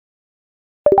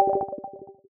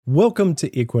Welcome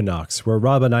to Equinox, where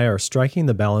Rob and I are striking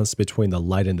the balance between the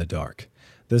light and the dark.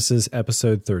 This is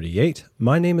episode 38.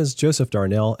 My name is Joseph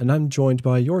Darnell, and I'm joined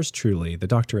by yours truly, the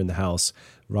doctor in the house,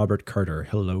 Robert Carter.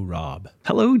 Hello, Rob.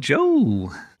 Hello,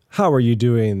 Joe. How are you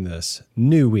doing this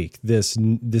new week, this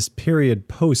period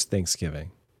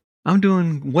post-Thanksgiving? I'm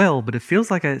doing well, but it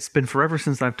feels like it's been forever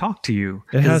since I've talked to you.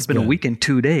 It's been a week and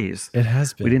 2 days. It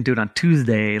has been. We didn't do it on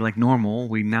Tuesday like normal.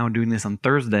 We now doing this on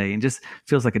Thursday, and just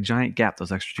feels like a giant gap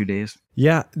those extra 2 days.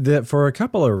 Yeah, for a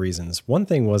couple of reasons. One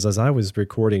thing was, as I was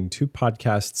recording 2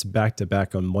 podcasts back to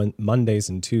back on Mondays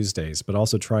and Tuesdays, but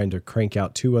also trying to crank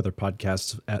out 2 other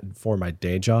podcasts for my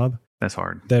day job. That's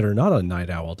hard. That are not on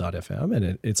nightowl.fm,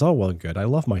 and it's all well and good. I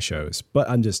love my shows, but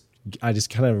I just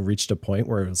kind of reached a point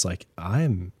where it was like,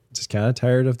 I'm just kind of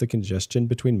tired of the congestion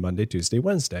between Monday, Tuesday,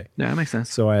 Wednesday. Yeah, that makes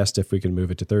sense. So I asked if we could move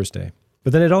it to Thursday.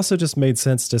 But then it also just made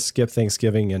sense to skip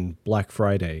Thanksgiving and Black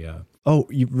Friday.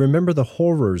 You remember the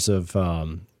horrors of, Friday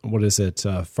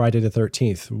the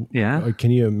 13th? Yeah.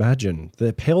 Can you imagine?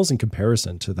 That pales in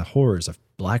comparison to the horrors of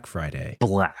Black Friday.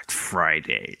 Black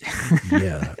Friday.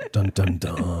 Yeah. Dun, dun,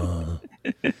 dun.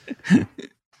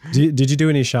 Did you do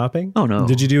any shopping? Oh, no.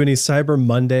 Did you do any Cyber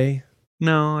Monday?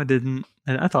 No, I didn't.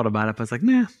 I thought about it, but I was like,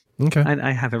 nah. Okay.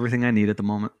 I have everything I need at the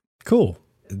moment. Cool.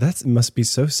 That must be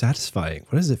so satisfying.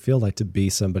 What does it feel like to be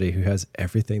somebody who has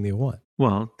everything they want?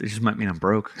 Well, it just might mean I'm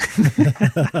broke.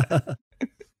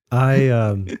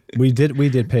 We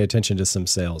did pay attention to some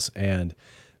sales, and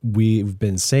we've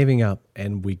been saving up,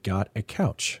 and we got a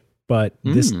couch. But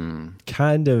this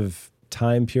kind of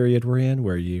time period we're in,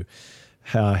 where you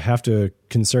have to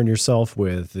concern yourself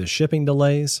with the shipping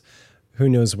delays. Who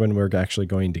knows when we're actually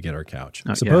going to get our couch?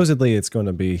 Supposedly it's going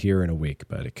to be here in a week,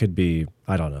 but it could be,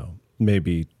 I don't know,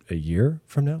 maybe a year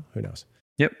from now. Who knows?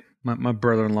 Yep. My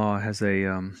brother-in-law has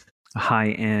a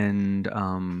high-end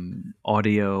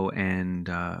audio and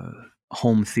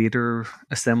home theater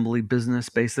assembly business,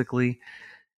 basically,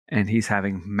 and he's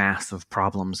having massive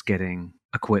problems getting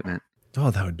equipment.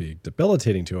 Oh, that would be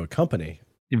debilitating to a company.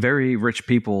 Very rich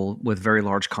people with very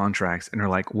large contracts, and they're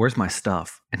like, "Where's my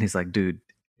stuff?" And he's like, "Dude,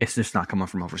 it's just not coming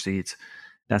from overseas."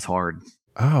 That's hard.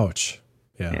 Ouch.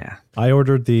 Yeah. I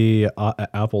ordered the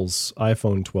Apple's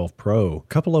iPhone 12 Pro a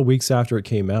couple of weeks after it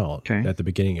came out at the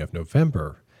beginning of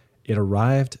November. It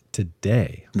arrived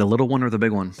today. The little one or the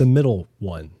big one? The middle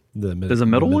one. There's a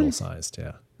middle one? Middle-sized,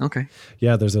 yeah. Okay.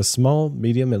 Yeah, there's a small,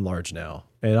 medium, and large now.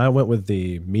 And I went with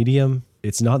the medium.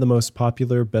 It's not the most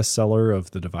popular bestseller of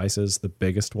the devices. The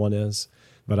biggest one is.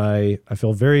 But I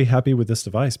feel very happy with this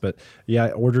device. But yeah,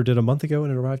 I ordered it a month ago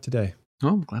and it arrived today. Oh,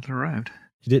 I'm glad it arrived.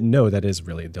 You didn't know that is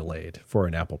really delayed for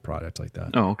an Apple product like that.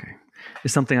 Oh, okay.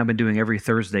 It's something I've been doing every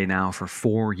Thursday now for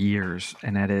 4 years.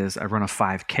 And that is I run a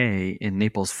 5K in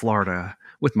Naples, Florida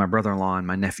with my brother-in-law and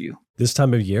my nephew. This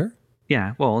time of year?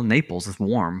 Yeah. Well, Naples is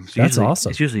warm. That's awesome.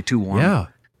 It's usually too warm. Yeah.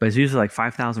 But it's usually like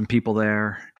 5,000 people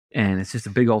there. And it's just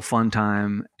a big old fun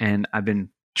time. And I've been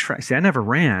I never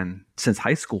ran since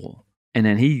high school. And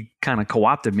then he kind of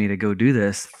co-opted me to go do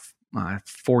this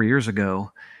 4 years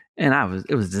ago. And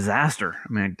it was a disaster.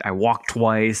 I mean, I walked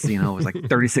twice, it was like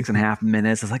 36 and a half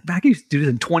minutes. I was like, back, I used to do this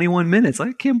in 21 minutes.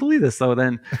 I can't believe this. So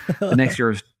then the next year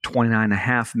was 29 and a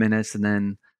half minutes. And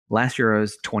then last year I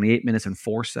was 28 minutes and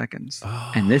 4 seconds.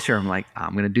 Oh. And this year I'm like,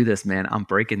 I'm going to do this, man. I'm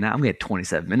breaking that. I'm going to get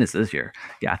 27 minutes this year.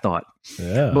 Yeah, I thought.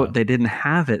 Yeah. But they didn't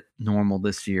have it normal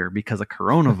this year because of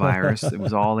coronavirus. It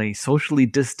was all a socially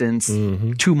distanced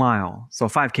 2 mile. So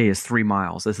 5K is 3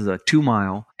 miles. This is a 2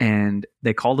 mile. And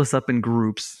they called us up in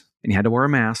groups and you had to wear a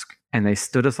mask. And they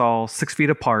stood us all 6 feet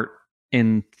apart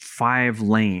in 5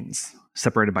 lanes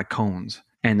separated by cones.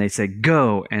 And they said,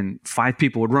 go. And 5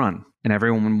 people would run. And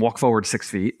everyone would walk forward 6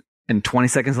 feet. And 20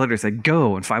 seconds later, they said,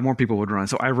 go. And 5 more people would run.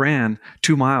 So I ran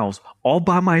 2 miles all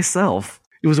by myself.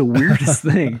 It was the weirdest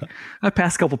thing. I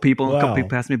passed a couple people, and a couple people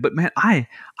passed me. But man, I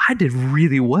did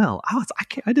really well.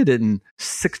 I did it in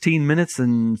 16 minutes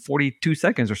and 42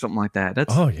 seconds or something like that.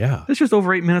 That's just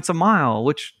over 8 minutes a mile,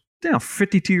 which,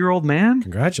 52-year-old man.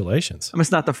 Congratulations. I mean,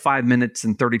 it's not the 5 minutes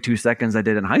and 32 seconds I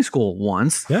did in high school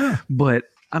once. Yeah. But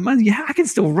I can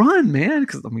still run, man.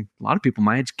 Because a lot of people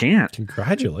my age can't.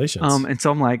 Congratulations. And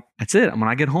so I'm like, that's it. When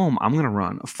I get home, I'm going to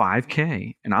run a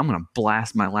 5K and I'm going to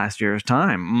blast my last year's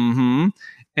time.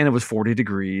 And it was 40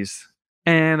 degrees.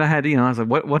 And I had, I was like,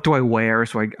 what do I wear?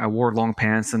 So I wore long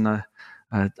pants and a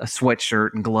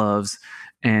sweatshirt and gloves.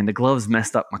 And the gloves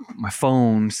messed up my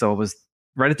phone. So it was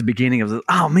right at the beginning. I was like,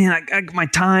 oh man, I my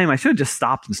time. I should have just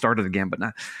stopped and started again. But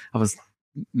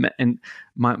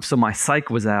my psych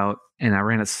was out. And I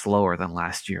ran it slower than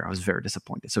last year. I was very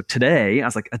disappointed. So today, I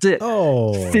was like, that's it.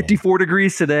 54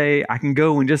 degrees today. I can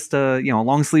go in just a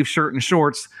long sleeve shirt and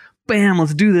shorts, bam,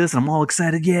 let's do this. And I'm all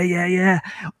excited. Yeah.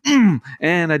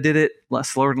 And I did it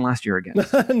slower than last year again.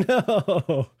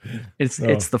 No. It's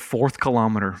the 4th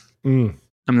kilometer. Mm.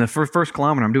 I mean, the first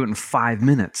kilometer, I'm doing it in 5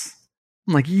 minutes.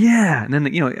 I'm like, yeah. And then,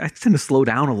 I tend to slow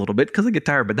down a little bit because I get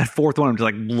tired. But that 4th one, I'm just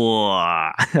like,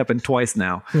 blah. It happened twice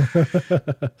now.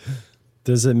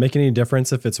 Does it make any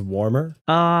difference if it's warmer?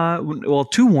 Well,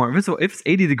 too warm. If it's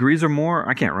 80 degrees or more,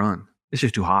 I can't run. It's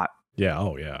just too hot. Yeah.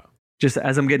 Oh, yeah. Just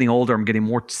as I'm getting older, I'm getting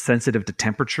more sensitive to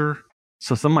temperature.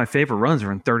 So some of my favorite runs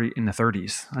are in the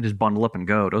 30s. I just bundle up and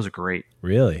go. Those are great.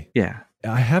 Really? Yeah.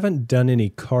 I haven't done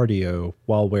any cardio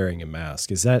while wearing a mask.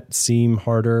 Does that seem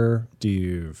harder? Do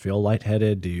you feel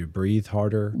lightheaded? Do you breathe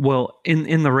harder? Well,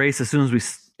 in the race, as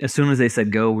soon as they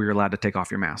said go, we were allowed to take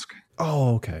off your mask.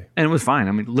 Oh, okay. And it was fine.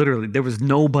 I mean, literally, there was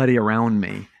nobody around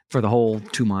me for the whole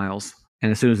 2 miles.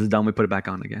 And as soon as it's done, we put it back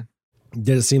on again.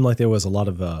 Did it seem like there was a lot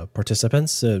of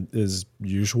participants as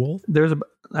usual?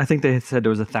 I think they said there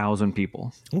was 1,000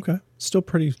 people. Okay. Still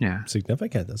pretty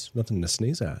significant. That's nothing to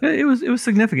sneeze at. It was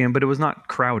significant, but it was not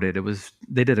crowded.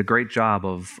 They did a great job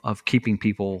of keeping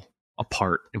people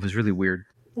apart. It was really weird.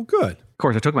 Well, good. Of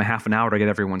course, it took me half an hour to get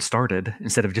everyone started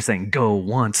instead of just saying go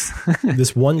once.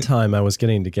 This one time I was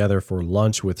getting together for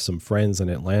lunch with some friends in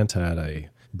Atlanta at a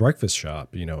breakfast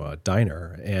shop, a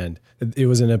diner. And it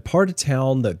was in a part of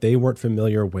town that they weren't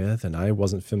familiar with and I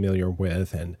wasn't familiar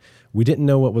with. And we didn't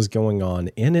know what was going on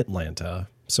in Atlanta.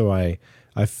 So I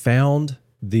found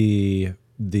the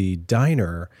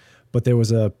diner, but there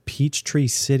was a Peachtree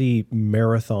City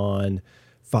Marathon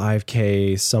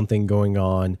 5K something going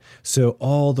on. So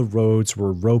all the roads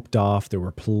were roped off. There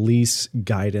were police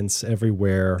guidance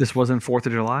everywhere. This wasn't 4th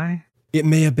of July? It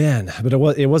may have been, but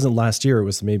it wasn't last year. It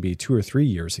was maybe 2 or 3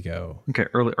 years ago. Okay,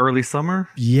 early summer?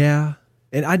 Yeah.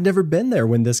 And I'd never been there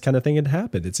when this kind of thing had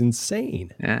happened. It's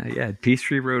insane. Yeah.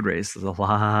 Peachtree Road Race. There's a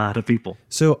lot of people.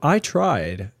 So I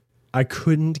tried. I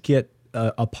couldn't get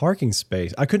a parking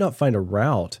space. I could not find a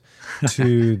route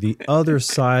to the other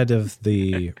side of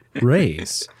the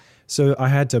race. So I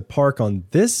had to park on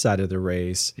this side of the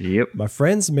race. Yep. My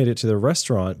friends made it to the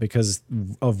restaurant because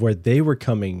of where they were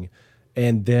coming.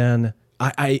 And then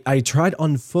I tried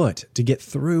on foot to get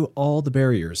through all the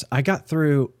barriers. I got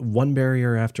through one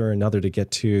barrier after another to get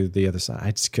to the other side.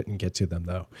 I just couldn't get to them,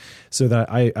 though. So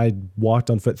that I walked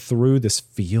on foot through this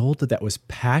field that was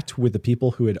packed with the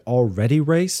people who had already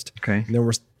raced. Okay. And there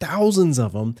were thousands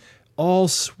of them, all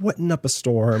sweating up a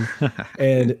storm.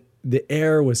 And the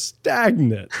air was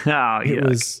stagnant. It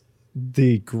was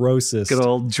the grossest. Good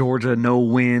old Georgia, no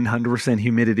wind, 100%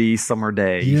 humidity, summer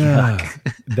day. Yeah,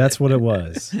 that's what it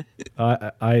was.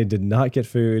 I did not get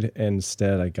food.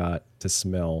 Instead, I got to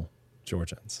smell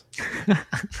Georgians. That's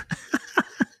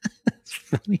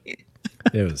funny.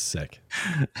 It was sick.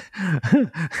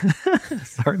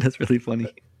 Sorry, that's really funny.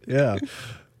 Yeah.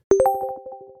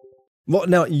 Well,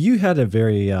 now you had a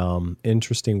very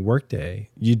interesting work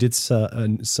day. You did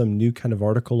some new kind of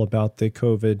article about the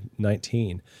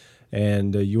COVID-19.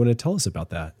 And you want to tell us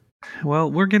about that?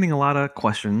 Well, we're getting a lot of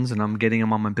questions, and I'm getting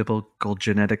them on my Biblical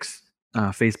Genetics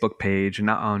Facebook page, and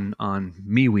on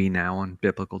MeWe now on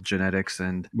Biblical Genetics.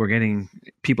 And we're getting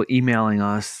people emailing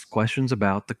us questions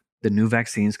about the new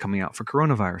vaccines coming out for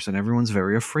coronavirus. And everyone's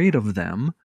very afraid of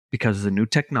them because of the new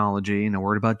technology, and they're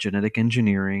worried about genetic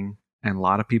engineering. And a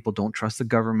lot of people don't trust the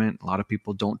government. A lot of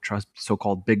people don't trust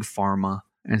so-called big pharma.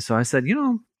 And so I said,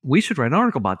 we should write an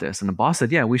article about this. And the boss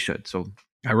said, yeah, we should. So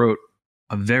I wrote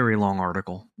a very long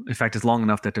article. In fact, it's long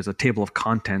enough that there's a table of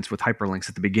contents with hyperlinks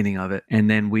at the beginning of it. And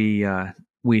then we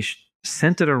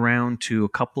sent it around to a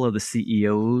couple of the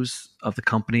CEOs of the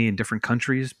company in different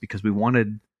countries because we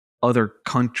wanted other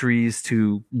countries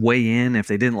to weigh in. If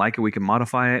they didn't like it, we could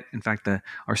modify it. In fact,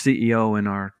 our CEO in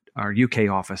our UK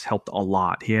office helped a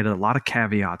lot. He had a lot of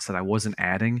caveats that I wasn't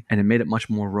adding, and it made it much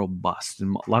more robust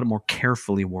and a lot more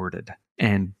carefully worded.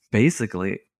 And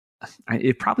basically,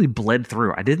 it probably bled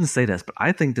through. I didn't say this, but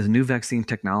I think this new vaccine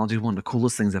technology is one of the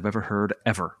coolest things I've ever heard,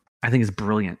 ever. I think it's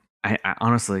brilliant. I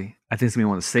honestly, I think it's going to be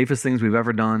one of the safest things we've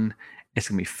ever done. It's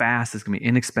going to be fast. It's going to be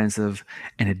inexpensive.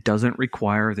 And it doesn't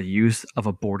require the use of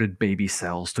aborted baby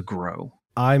cells to grow.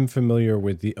 I'm familiar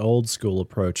with the old school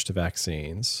approach to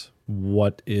vaccines.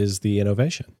 What is the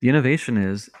innovation? The innovation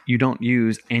is you don't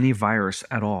use any virus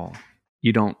at all.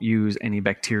 You don't use any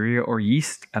bacteria or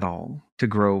yeast at all to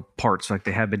grow parts like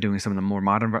they have been doing some of the more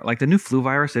modern, like the new flu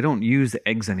virus. They don't use the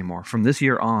eggs anymore. From this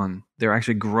year on, they're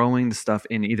actually growing the stuff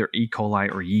in either E.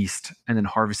 coli or yeast and then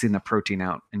harvesting the protein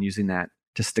out and using that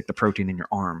to stick the protein in your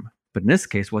arm. But in this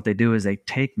case, what they do is they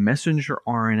take messenger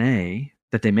RNA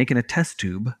that they make in a test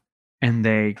tube and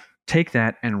they take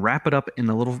that and wrap it up in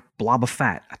a little blob of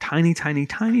fat, a tiny, tiny,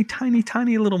 tiny, tiny,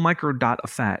 tiny little micro dot of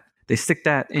fat. They stick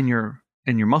that in your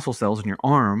muscle cells in your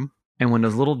arm, and when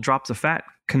those little drops of fat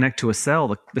connect to a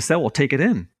cell, the cell will take it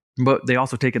in. But they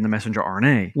also take in the messenger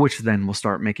RNA, which then will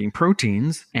start making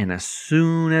proteins. And as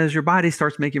soon as your body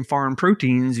starts making foreign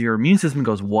proteins, your immune system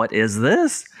goes, what is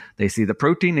this? They see the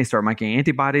protein, they start making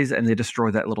antibodies, and they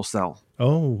destroy that little cell.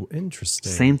 Oh,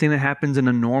 interesting. Same thing that happens in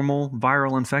a normal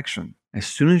viral infection. As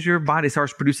soon as your body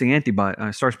starts producing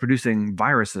starts producing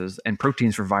viruses and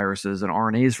proteins for viruses and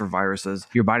RNAs for viruses,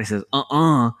 your body says,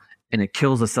 and it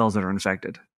kills the cells that are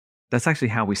infected. That's actually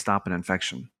how we stop an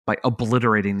infection, by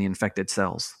obliterating the infected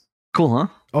cells. Cool, huh?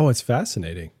 Oh, it's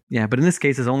fascinating. Yeah, but in this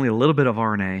case, it's only a little bit of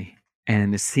RNA.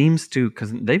 And it seems to,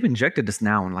 because they've injected this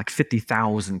now in like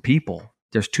 50,000 people.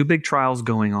 There's 2 big trials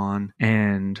going on,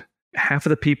 and half of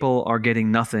the people are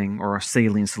getting nothing or a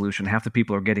saline solution. Half the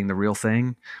people are getting the real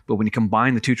thing. But when you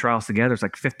combine the 2 trials together, it's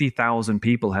like 50,000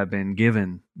 people have been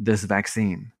given this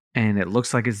vaccine. And it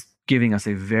looks like it's giving us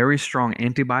a very strong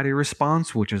antibody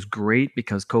response, which is great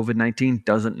because COVID-19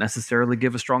 doesn't necessarily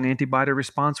give a strong antibody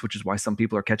response, which is why some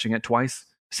people are catching it twice.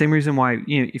 Same reason why,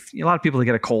 if a lot of people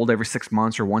get a cold every 6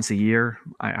 months or once a year.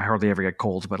 I hardly ever get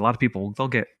colds, but a lot of people, they'll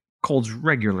get colds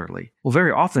regularly. Well,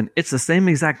 very often it's the same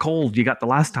exact cold you got the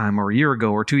last time or a year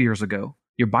ago or 2 years ago.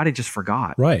 Your body just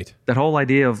forgot. Right. That whole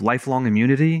idea of lifelong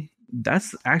immunity,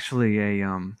 that's actually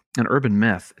an urban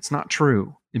myth. It's not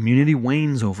true. Immunity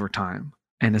wanes over time.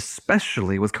 And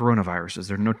especially with coronaviruses,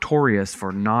 they're notorious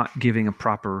for not giving a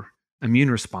proper immune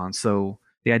response. So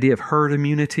the idea of herd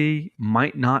immunity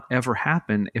might not ever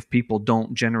happen if people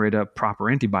don't generate a proper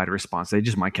antibody response. They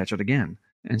just might catch it again.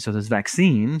 And so this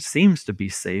vaccine seems to be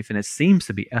safe, and it seems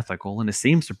to be ethical, and it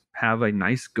seems to have a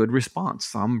nice, good response.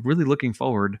 So I'm really looking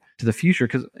forward to the future,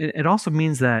 because it also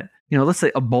means that, let's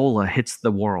say Ebola hits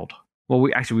the world. Well,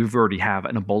 we've already have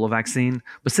an Ebola vaccine,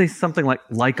 but say something like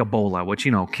Ebola, which,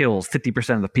 kills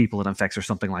 50% of the people it infects or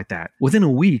something like that. Within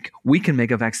a week, we can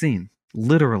make a vaccine,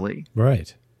 literally.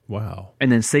 Right. Wow.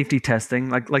 And then safety testing,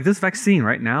 like this vaccine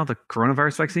right now, the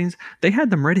coronavirus vaccines, they had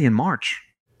them ready in March.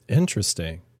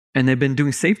 Interesting. And they've been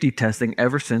doing safety testing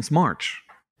ever since March.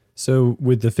 So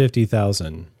with the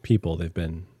 50,000 people, they've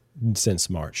been since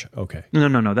March. Okay.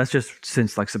 No. That's just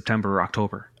since like September or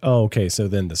October. Oh, okay. So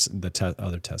then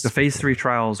other tests. The phase 3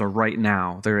 trials are right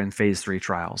now. They're in phase 3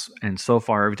 trials. And so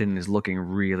far, everything is looking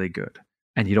really good.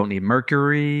 And you don't need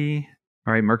mercury.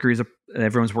 All right.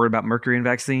 Everyone's worried about mercury in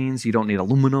vaccines. You don't need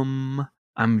aluminum.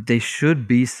 They should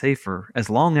be safer as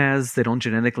long as they don't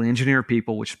genetically engineer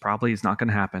people, which probably is not going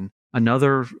to happen.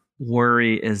 Another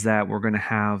worry is that we're going to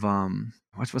have,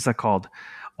 what's that called?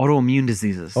 Autoimmune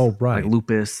diseases. Oh, right. Like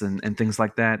lupus and things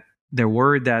like that. They're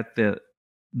worried that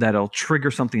that'll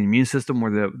trigger something in the immune system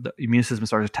where the immune system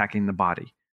starts attacking the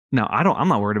body. Now, I'm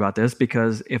not worried about this,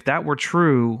 because if that were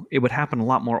true, it would happen a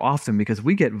lot more often, because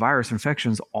we get virus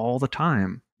infections all the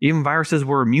time. Even viruses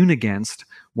we're immune against,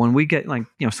 when we get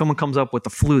someone comes up with the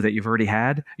flu that you've already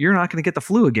had, you're not going to get the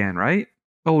flu again, right?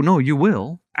 Oh, no, you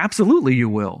will. Absolutely, you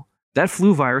will. That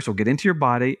flu virus will get into your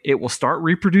body. It will start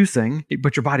reproducing,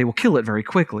 but your body will kill it very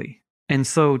quickly. And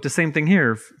so the same thing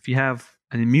here. If you have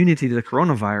an immunity to the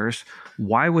coronavirus,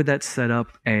 why would that set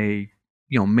up a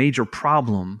major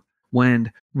problem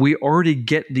when we already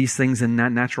get these things in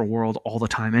that natural world all the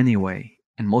time anyway?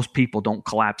 And most people don't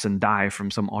collapse and die from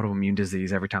some autoimmune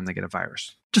disease every time they get a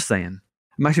virus. Just saying.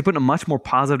 I'm actually putting a much more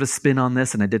positive spin on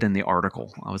this than I did in the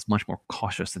article. I was much more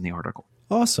cautious in the article.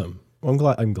 Awesome.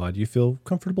 Well, I'm glad you feel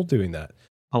comfortable doing that.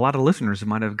 A lot of listeners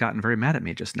might have gotten very mad at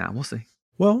me just now. We'll see.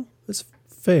 Well, it's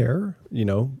fair,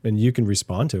 and you can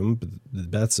respond to them, but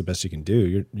that's the best you can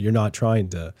do. You're not trying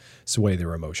to sway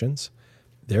their emotions.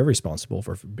 They're responsible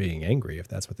for being angry if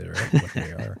that's what they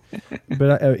are.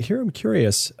 But here I'm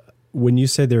curious, when you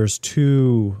say there's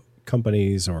 2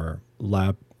 companies or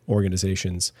lab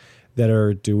organizations that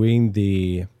are doing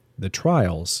the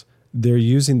trials, they're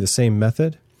using the same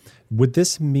method. Would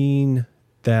this mean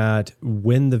that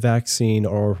when the vaccine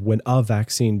or when a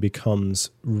vaccine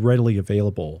becomes readily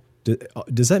available,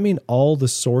 does that mean all the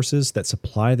sources that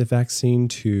supply the vaccine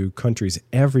to countries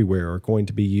everywhere are going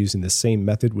to be using the same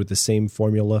method with the same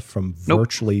formula from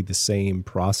virtually the same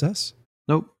process?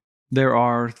 Nope. There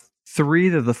are 3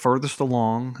 that are the furthest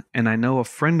along, and I know a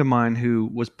friend of mine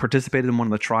who participated in one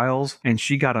of the trials, and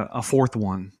she got a 4th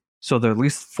one. So there are at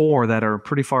least 4 that are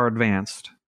pretty far advanced.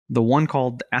 The one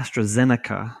called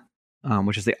AstraZeneca,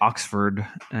 which is the Oxford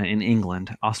in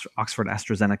England, Oxford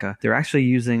AstraZeneca, they're actually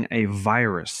using a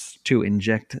virus to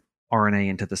inject RNA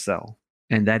into the cell.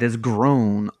 And that is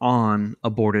grown on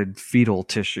aborted fetal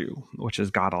tissue, which has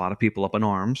got a lot of people up in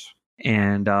arms.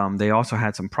 And they also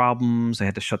had some problems. They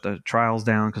had to shut the trials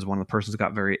down because one of the persons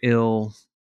got very ill.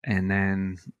 And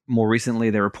then more recently,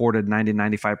 they reported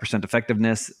 95%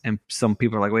 effectiveness. And some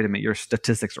people are like, wait a minute, your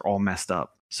statistics are all messed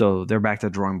up. So they're back to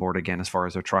the drawing board again as far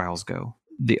as their trials go.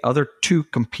 The other two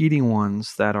competing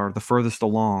ones that are the furthest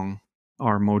along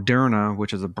are Moderna,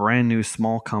 which is a brand new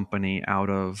small company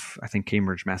out of, I think,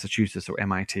 Cambridge, Massachusetts, or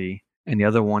MIT. And the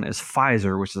other one is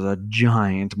Pfizer, which is a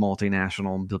giant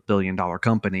multinational billion-dollar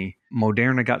company.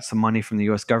 Moderna got some money from the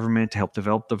U.S. government to help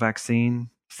develop the vaccine.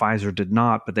 Pfizer did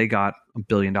not, but they got $1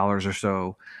 billion or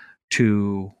so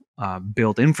to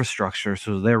build infrastructure,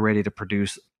 so they're ready to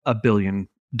produce 1 billion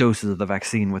doses of the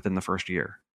vaccine within the first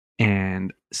year.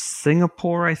 And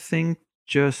Singapore, I think,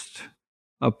 just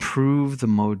approved the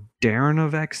Moderna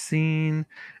vaccine,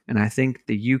 and I think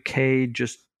the UK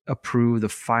just approved the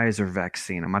Pfizer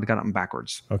vaccine. I might have got them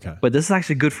backwards. Okay. But this is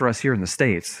actually good for us here in the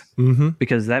States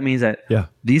because that means that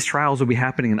these trials will be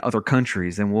happening in other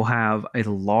countries, and we'll have a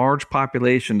large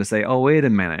population to say, oh, wait a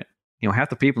minute.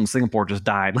 Half the people in Singapore just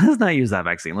died. Let's not use that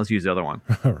vaccine. Let's use the other one.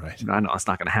 All right. I know it's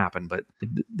not going to happen, but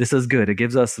this is good. It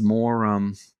gives us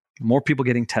more people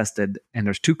getting tested, and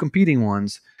there's two competing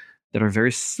ones that are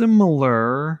very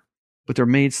similar, but they're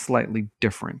made slightly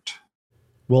different.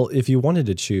 Well, if you wanted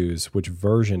to choose which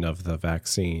version of the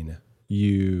vaccine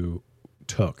you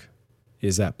took,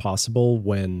 is that possible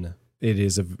when it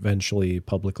is eventually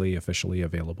publicly, officially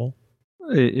available?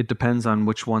 It depends on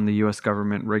which one the U.S.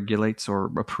 government regulates or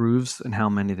approves and how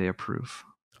many they approve.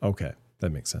 Okay, that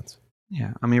makes sense.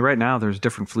 Yeah. I mean, right now there's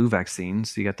different flu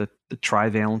vaccines. You got the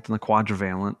trivalent and the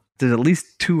quadrivalent. There's at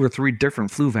least 2 or 3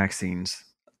 different flu vaccines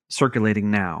circulating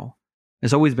now.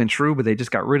 It's always been true, but they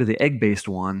just got rid of the egg-based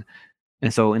one.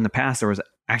 And so in the past, there was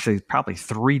actually probably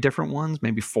 3 different ones,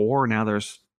 maybe 4. Now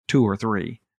there's 2 or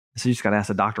 3. So you just got to ask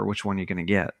the doctor which one you're going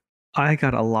to get. I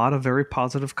got a lot of very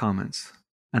positive comments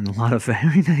and a lot of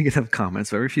very negative comments,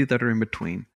 very few that are in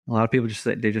between. A lot of people just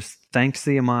thanked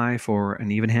CMI for an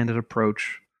even-handed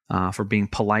approach, for being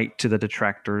polite to the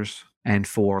detractors, and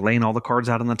for laying all the cards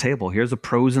out on the table. Here's the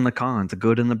pros and the cons, the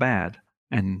good and the bad.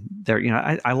 And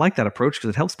I like that approach because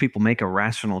it helps people make a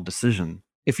rational decision.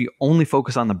 If you only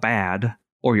focus on the bad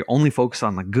or you only focus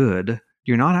on the good,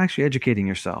 you're not actually educating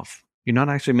yourself. You're not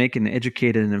actually making an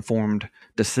educated and informed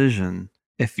decision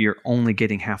if you're only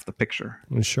getting half the picture.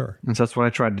 Sure. And so that's what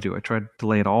I tried to do. I tried to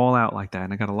lay it all out like that,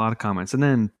 and I got a lot of comments. And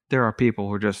then there are people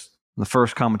who are just, the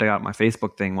first comment I got on my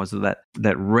Facebook thing was that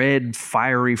red,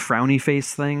 fiery, frowny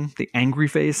face thing, the angry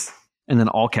face, and then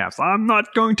all caps, I'm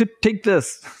not going to take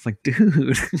this. It's like,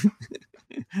 dude.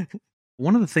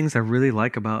 One of the things I really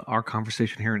like about our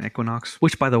conversation here in Equinox,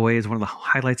 which, by the way, is one of the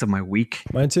highlights of my week.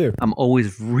 Mine too. I'm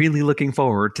always really looking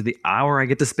forward to the hour I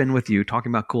get to spend with you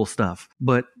talking about cool stuff.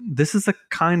 But this is a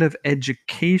kind of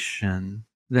education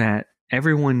that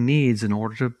everyone needs in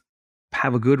order to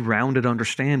have a good rounded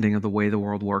understanding of the way the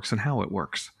world works and how it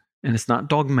works. And it's not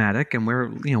dogmatic, and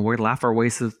we laugh our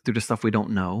ways through the stuff we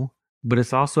don't know, but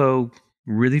it's also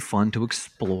really fun to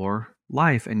explore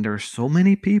life. And there are so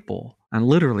many people, and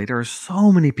literally there are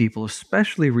so many people,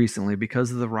 especially recently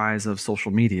because of the rise of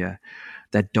social media,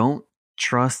 that don't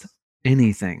trust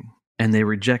anything, and they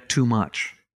reject too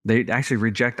much. They actually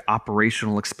reject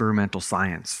operational experimental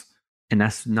science, and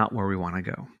that's not where we want to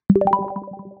go.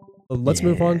 Let's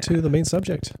move on to the main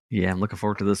subject. Yeah, I'm looking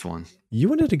forward to this one. You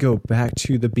wanted to go back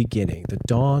to the beginning, the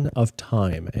dawn of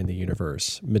time and the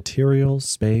universe. Material,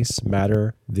 space,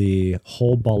 matter, the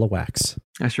whole ball of wax.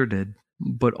 I sure did.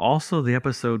 But also the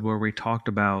episode where we talked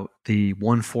about the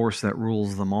one force that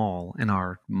rules them all in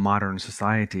our modern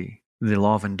society, the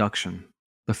law of induction.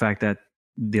 The fact that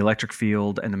the electric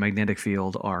field and the magnetic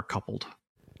field are coupled.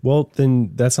 Well,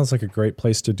 then that sounds like a great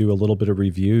place to do a little bit of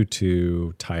review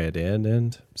to tie it in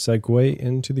and segue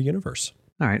into the universe.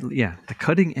 All right. Yeah. The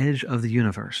cutting edge of the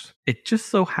universe. It just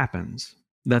so happens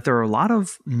that there are a lot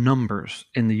of numbers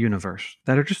in the universe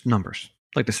that are just numbers,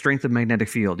 like the strength of magnetic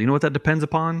field. You know what that depends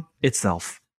upon?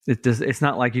 Itself. It's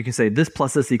not like you can say this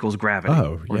plus this equals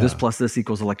gravity or this plus this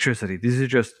equals electricity. These are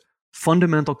just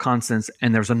fundamental constants,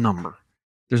 and there's a number.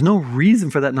 There's no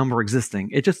reason for that number existing.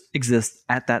 It just exists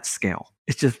at that scale.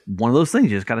 It's just one of those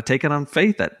things. You just got to take it on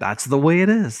faith that that's the way it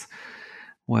is.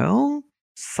 Well,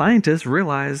 scientists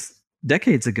realized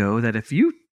decades ago that if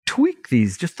you tweak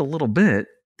these just a little bit,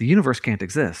 the universe can't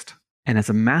exist. And it's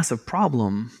a massive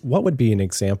problem. What would be an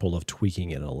example of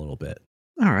tweaking it a little bit?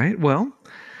 All right. Well,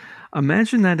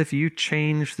 imagine that if you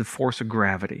change the force of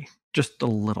gravity just a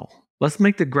little. Let's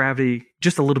make the gravity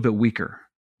just a little bit weaker.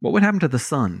 What would happen to the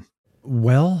sun?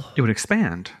 Well, it would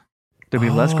expand. There'd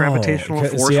be less gravitational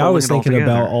force. See, I was thinking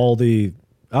about all the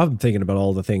I'm thinking about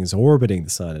all the things orbiting the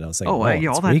sun, and I was thinking, all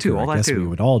that too. I guess we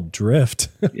would all drift.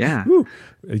 Yeah.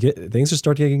 Things are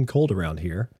starting getting cold around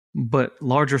here. But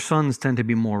larger suns tend to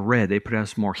be more red. They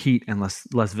produce more heat and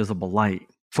less visible light.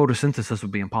 Photosynthesis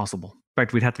would be impossible. In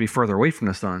fact, we'd have to be further away from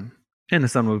the sun, and the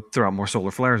sun would throw out more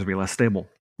solar flares and be less stable.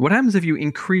 What happens if you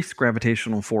increase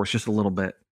gravitational force just a little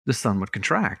bit? The sun would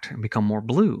contract and become more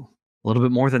blue. A little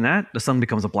bit more than that, the sun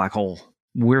becomes a black hole.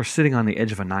 We're sitting on the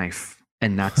edge of a knife,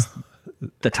 and that's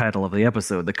the title of the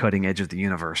episode, The Cutting Edge of the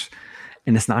Universe.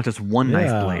 And it's not just one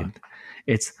knife blade.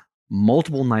 It's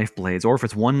multiple knife blades. Or if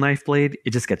it's one knife blade,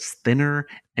 it just gets thinner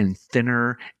and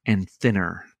thinner and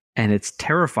thinner. And it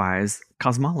terrifies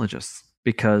cosmologists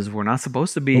because we're not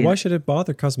supposed to be... But why should it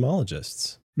bother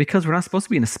cosmologists? Because we're not supposed to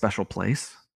be in a special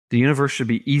place. The universe should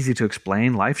be easy to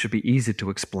explain. Life should be easy to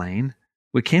explain.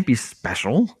 We can't be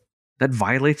special. That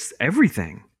violates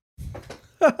everything.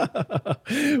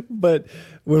 But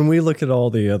when we look at all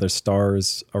the other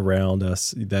stars around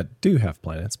us that do have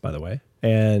planets, by the way,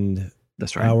 and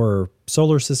that's right, our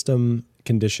solar system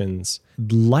conditions,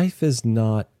 life is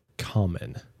not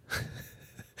common.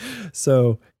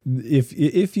 So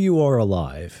if you are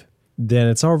alive, then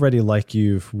it's already like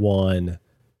you've won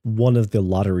one of the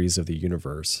lotteries of the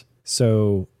universe.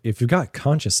 So if you've got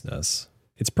consciousness,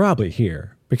 it's probably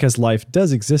here because life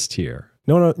does exist here.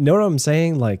 Know what I'm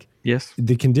saying? Like, yes,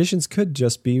 the conditions could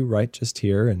just be right just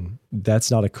here, and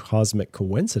that's not a cosmic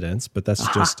coincidence, but that's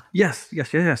just... Yes.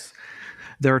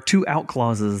 There are two out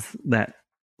clauses that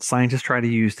scientists try to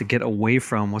use to get away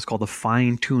from what's called the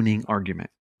fine-tuning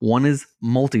argument. One is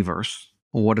multiverse.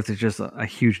 What if there's just a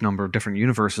huge number of different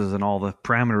universes and all the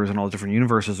parameters and all the different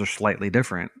universes are slightly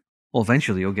different? Well,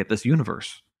 eventually you'll get this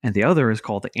universe. And the other is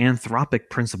called the anthropic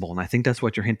principle, and I think that's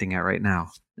what you're hinting at right now.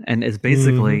 And it's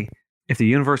basically... If the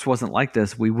universe wasn't like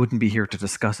this, we wouldn't be here to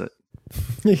discuss it.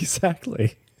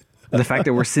 Exactly. The fact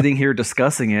that we're sitting here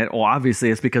discussing it, well, obviously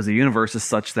it's because the universe is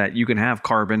such that you can have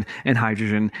carbon and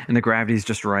hydrogen and the gravity is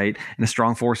just right and a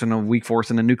strong force and a weak force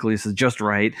and the nucleus is just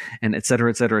right and et cetera,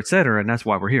 et cetera, et cetera. And that's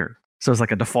why we're here. So it's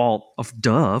like a default of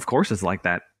of course it's like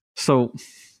that. So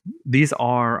these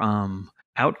are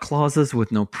out clauses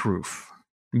with no proof.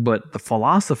 But the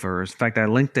philosophers, in fact, I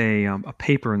linked a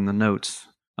paper in the notes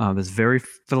that's very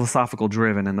philosophical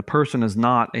driven, and the person is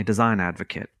not a design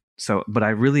advocate. So, but I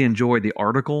really enjoyed the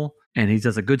article, and he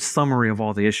does a good summary of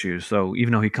all the issues. So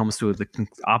even though he comes to the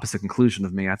opposite conclusion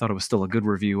of me, I thought it was still a good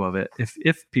review of it.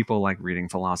 If people like reading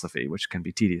philosophy, which can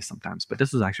be tedious sometimes, but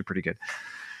this was actually pretty good.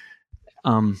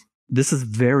 This is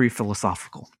very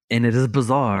philosophical, and it is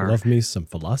bizarre. I love me some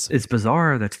philosophy. It's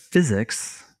bizarre that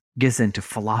physics gets into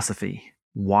philosophy.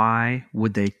 Why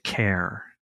would they care?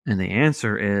 And the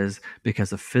answer is because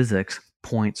the physics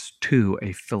points to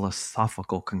a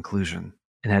philosophical conclusion.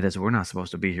 And that is, we're not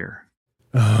supposed to be here.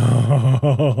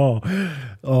 Oh,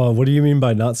 what do you mean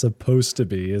by not supposed to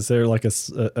be? Is there like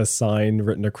a sign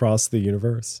written across the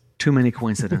universe? Too many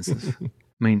coincidences.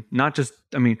 When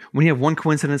you have one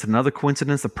coincidence, another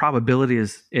coincidence, the probability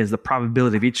is the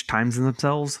probability of each times in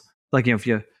themselves. Like, if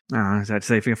you... I'd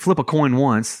say if you flip a coin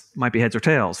once, it might be heads or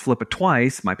tails. Flip it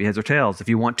twice, might be heads or tails. If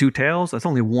you want two tails, that's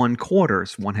only 1/4.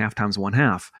 It's 1/2 times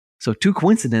 1/2. So two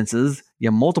coincidences,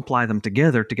 you multiply them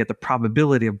together to get the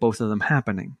probability of both of them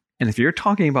happening. And if you're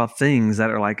talking about things that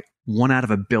are like 1 out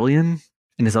of a billion,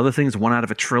 and this other thing is 1 out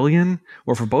of a trillion,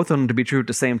 or for both of them to be true at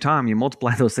the same time, you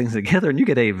multiply those things together and you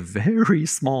get a very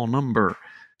small number,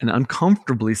 an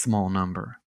uncomfortably small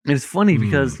number. And it's funny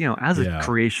because, as a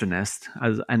creationist,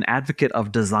 as an advocate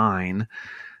of design,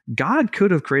 God could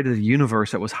have created a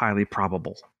universe that was highly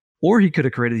probable, or he could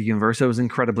have created a universe that was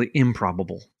incredibly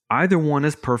improbable. Either one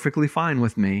is perfectly fine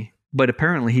with me, but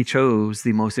apparently he chose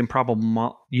the most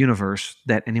improbable universe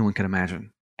that anyone could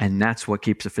imagine. And that's what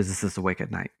keeps a physicist awake at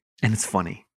night. And it's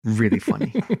funny, really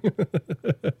funny.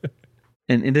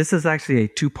 And this is actually a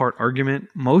two-part argument.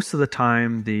 Most of the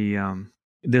time,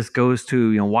 this goes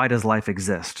to, why does life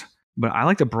exist? But I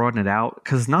like to broaden it out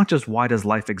because it's not just why does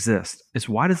life exist. It's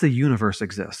why does the universe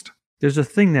exist? There's a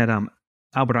thing that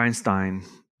Albert Einstein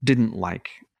didn't like.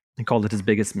 He called it his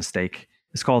biggest mistake.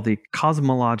 It's called the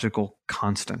cosmological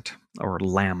constant, or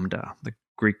lambda, the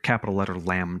Greek capital letter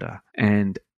lambda.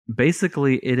 And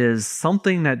basically it is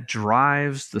something that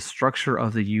drives the structure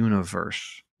of the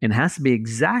universe. And has to be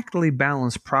exactly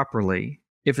balanced properly.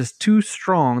 If it's too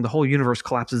strong, the whole universe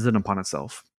collapses in upon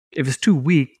itself. If it's too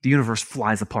weak, the universe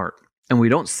flies apart. And we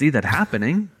don't see that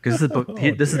happening because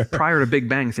this is prior to Big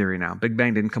Bang theory now. Big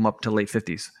Bang didn't come up till late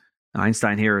 50s.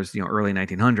 Einstein here is early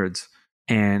 1900s.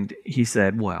 And he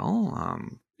said,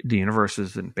 the universe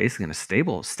is basically in a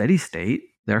stable, steady state.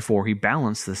 Therefore, he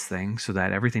balanced this thing so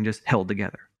that everything just held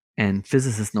together. And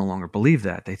physicists no longer believe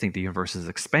that. They think the universe is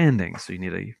expanding. So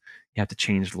you have to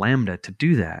change lambda to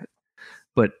do that.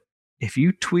 But if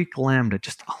you tweak lambda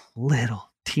just a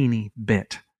little teeny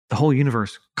bit, the whole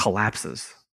universe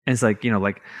collapses. And it's like,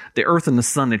 like the Earth and the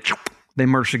sun, they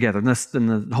merge together. And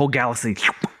the whole galaxy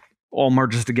all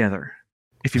merges together.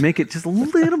 If you make it just a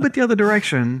little bit the other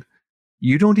direction,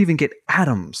 you don't even get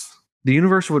atoms. The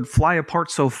universe would fly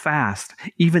apart so fast,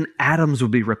 even atoms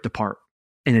would be ripped apart.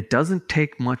 And it doesn't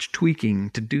take much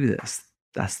tweaking to do this.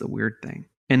 That's the weird thing.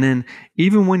 And then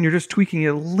even when you're just tweaking it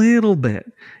a little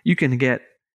bit, you can get,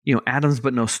 atoms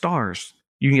but no stars.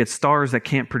 You can get stars that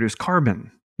can't produce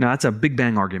carbon. Now that's a Big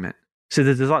Bang argument. So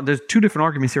there's two different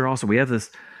arguments here also. We have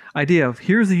this idea of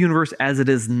here's the universe as it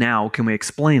is now. Can we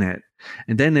explain it?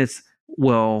 And then it's,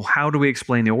 well, how do we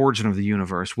explain the origin of the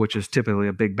universe, which is typically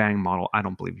a Big Bang model? I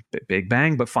don't believe Big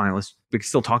Bang, but fine, we can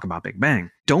still talk about Big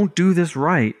Bang. Don't do this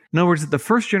right. In other words, the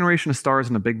first generation of stars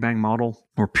in the Big Bang model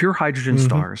were pure hydrogen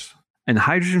stars, and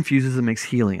hydrogen fuses and makes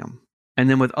helium. And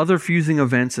then with other fusing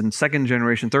events in second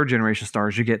generation, third generation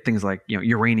stars, you get things like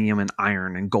uranium and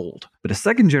iron and gold. But a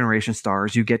second generation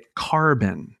stars, you get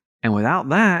carbon. And without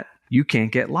that, you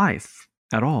can't get life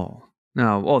at all.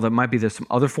 Now, there's some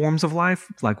other forms of life.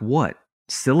 Like what?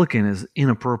 Silicon is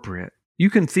inappropriate. You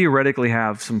can theoretically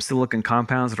have some silicon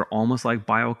compounds that are almost like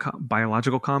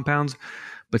biological compounds,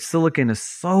 but silicon is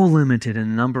so limited in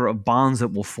the number of bonds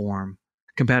it will form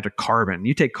compared to carbon.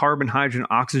 You take carbon, hydrogen,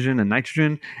 oxygen, and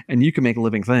nitrogen, and you can make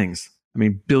living things. I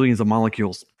mean, billions of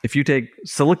molecules. If you take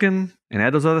silicon and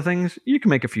add those other things, you can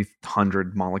make a few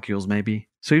hundred molecules maybe.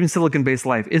 So even silicon-based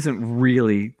life isn't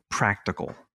really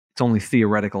practical. It's only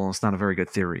theoretical, and it's not a very good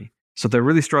theory. So they're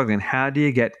really struggling. How do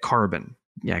you get carbon?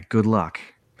 Yeah, good luck.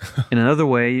 In another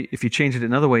way, if you change it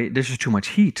another way, there's just too much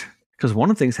heat. Because one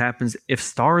of the things happens if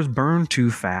stars burn too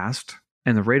fast,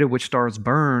 and the rate at which stars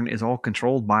burn is all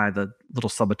controlled by the little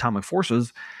subatomic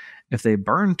forces. If they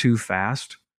burn too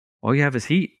fast, all you have is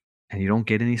heat, and you don't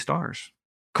get any stars.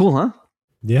 Cool, huh?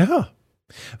 Yeah.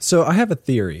 So I have a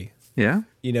theory. Yeah?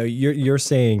 You're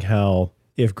saying how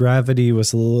if gravity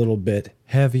was a little bit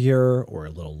heavier or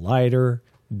a little lighter,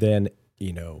 then,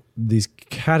 these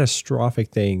catastrophic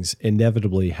things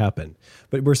inevitably happen.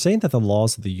 But we're saying that the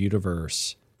laws of the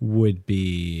universe would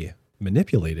be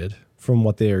manipulated from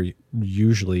what they are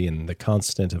usually in the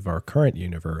constant of our current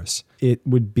universe. It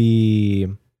would be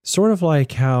sort of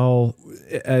like how,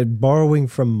 borrowing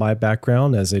from my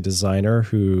background as a designer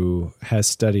who has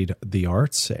studied the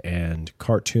arts and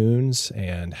cartoons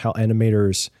and how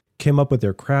animators came up with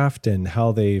their craft and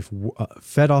how they've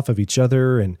fed off of each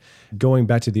other, and going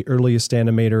back to the earliest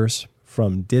animators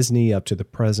from Disney up to the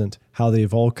present, how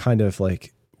they've all kind of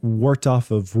like worked off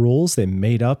of rules they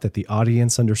made up that the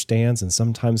audience understands, and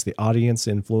sometimes the audience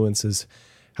influences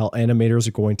how animators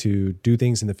are going to do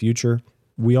things in the future.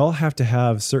 We all have to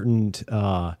have certain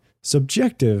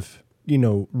subjective,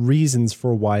 reasons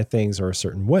for why things are a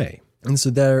certain way. And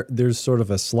so there's sort of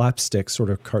a slapstick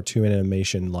sort of cartoon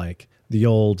animation like the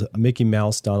old Mickey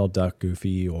Mouse, Donald Duck,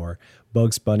 Goofy, or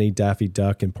Bugs Bunny, Daffy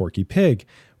Duck, and Porky Pig,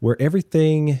 where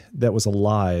everything that was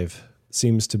alive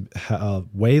seems to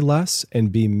weigh less and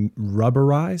be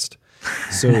rubberized.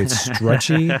 So it's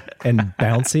stretchy and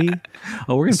bouncy.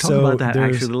 Oh, we're going to talk about that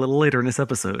actually a little later in this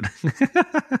episode.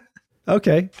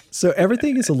 Okay. So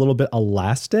everything is a little bit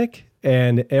elastic,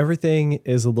 and everything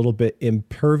is a little bit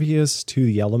impervious to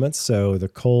the elements. So the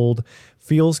cold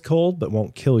feels cold, but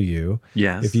won't kill you.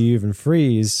 Yes. If you even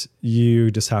freeze, you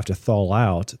just have to thaw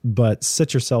out. But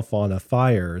set yourself on a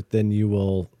fire, then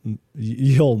you'll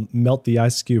melt the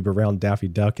ice cube around Daffy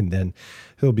Duck, and then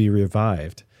he'll be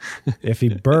revived. If he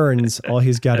burns, all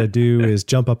he's got to do is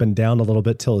jump up and down a little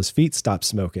bit till his feet stop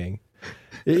smoking.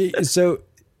 So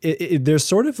there's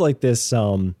sort of like this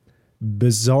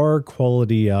bizarre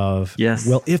quality of, yes,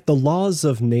 well, if the laws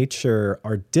of nature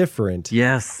are different,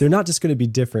 yes, they're not just going to be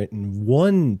different in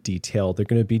one detail, they're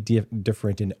going to be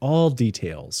different in all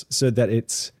details, so that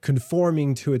it's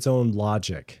conforming to its own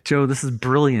logic. Joe, this is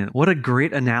brilliant. What a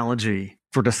great analogy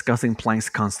for discussing Planck's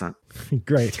constant.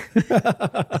 Great.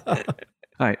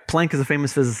 All right, Planck is a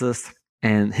famous physicist,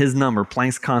 and his number,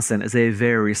 Planck's constant, is a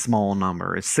very small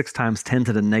number. It's 6 times 10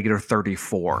 to the negative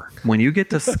 34. When you get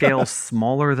to scale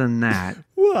smaller than that,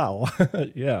 wow,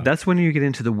 yeah, that's when you get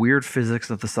into the weird physics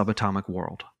of the subatomic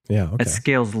world. Yeah, okay. At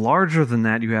scales larger than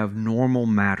that, you have normal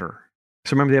matter.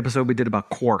 So remember the episode we did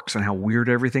about quarks and how weird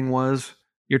everything was?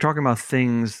 You're talking about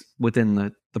things within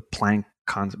the Planck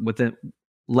constant, within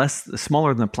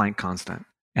smaller than the Planck constant.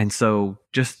 And so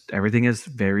just everything is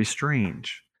very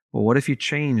strange. Well, what if you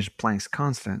change Planck's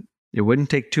constant? It wouldn't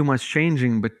take too much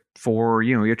changing, but for,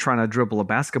 you're trying to dribble a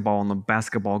basketball and the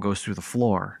basketball goes through the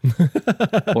floor.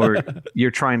 Or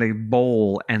you're trying to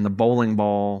bowl and the bowling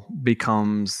ball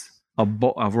becomes a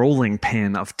rolling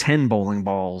pin of 10 bowling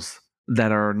balls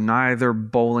that are neither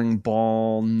bowling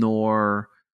ball nor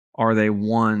are they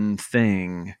one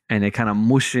thing, and they kind of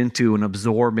mush into and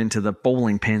absorb into the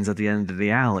bowling pins at the end of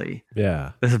the alley.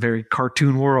 Yeah. That's a very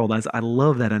cartoon world. I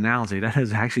love that analogy. That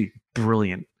is actually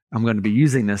brilliant. I'm going to be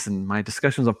using this in my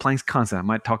discussions of Planck's constant. I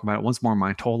might talk about it once more in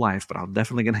my whole life, but I'm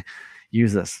definitely going to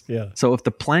use this. Yeah. So if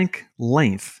the Planck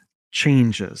length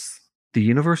changes, the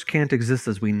universe can't exist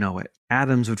as we know it.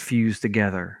 Atoms would fuse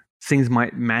together. Things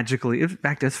might magically, in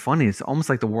fact, that's funny. It's almost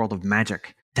like the world of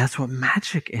magic. That's what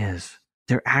magic is.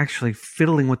 They're actually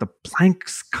fiddling with the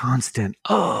Planck's constant.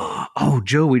 Oh,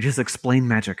 Joe, we just explained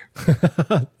magic.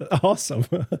 Awesome.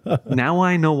 Now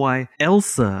I know why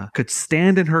Elsa could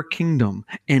stand in her kingdom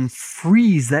and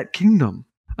freeze that kingdom.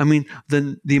 I mean,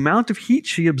 the amount of heat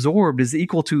she absorbed is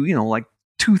equal to, like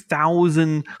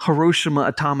 2,000 Hiroshima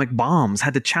atomic bombs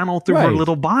had to channel through her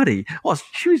little body. Well,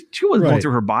 she wasn't going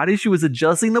through her body. She was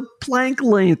adjusting the Planck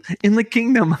length in the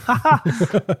kingdom.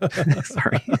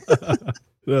 Sorry.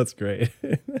 That's great.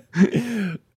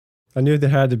 I knew there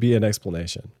had to be an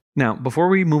explanation. Now, before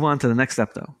we move on to the next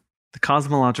step, though, the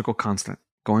cosmological constant,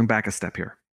 going back a step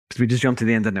here, because we just jumped to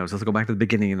the end of the notes. Let's go back to the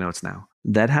beginning of the notes now.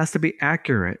 That has to be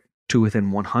accurate to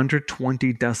within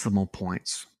 120 decimal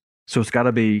points. So it's got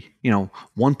to be,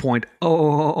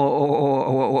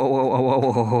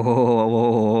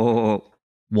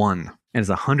 1.001. And it's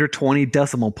 120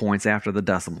 decimal points after the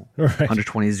decimal. Right.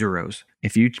 120 zeros.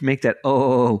 If you make that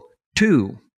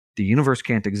 2, the universe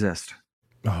can't exist.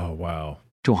 Oh, wow.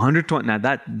 To 120. Now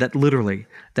that literally,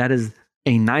 that is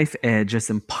a knife edge that's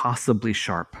impossibly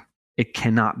sharp. It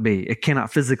cannot be. It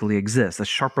cannot physically exist. It's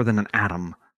sharper than an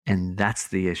atom. And that's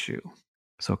the issue.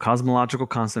 So cosmological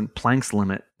constant, Planck's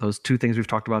limit, those two things we've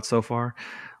talked about so far.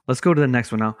 Let's go to the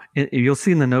next one now. You'll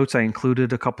see in the notes I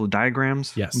included a couple of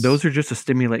diagrams. Yes. Those are just to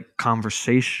stimulate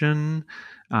conversation.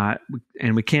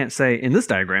 And we can't say in this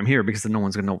diagram here because no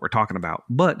one's going to know what we're talking about.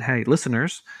 But hey,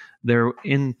 listeners, there'll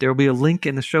be a link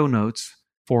in the show notes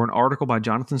for an article by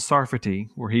Jonathan Sarfati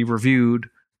where he reviewed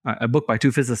a book by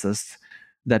two physicists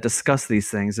that discuss these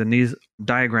things. And these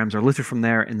diagrams are listed from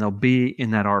there and they'll be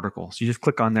in that article. So you just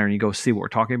click on there and you go see what we're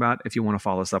talking about if you want to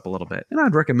follow us up a little bit. And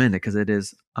I'd recommend it because it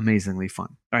is amazingly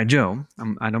fun. All right, Joe,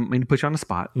 I don't mean to put you on the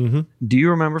spot. Mm-hmm. Do you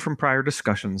remember from prior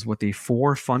discussions what the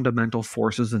 4 fundamental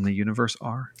forces in the universe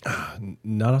are?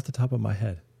 Not off the top of my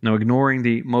head. Now, ignoring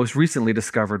the most recently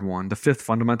discovered one, the 5th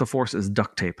fundamental force is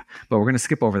duct tape. But we're going to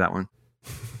skip over that one.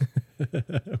 All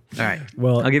right.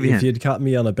 Well, I'll give you if you'd caught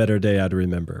me on a better day, I'd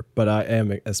remember. But I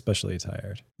am especially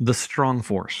tired. The strong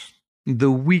force, the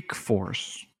weak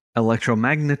force,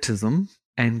 electromagnetism,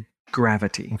 and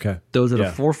gravity. Okay. Those are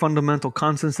the 4 fundamental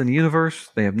constants in the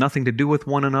universe. They have nothing to do with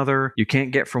one another. You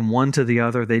can't get from one to the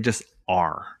other. They just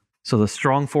are. So the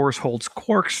strong force holds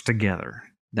quarks together.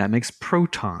 That makes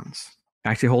protons.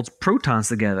 Actually holds protons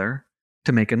together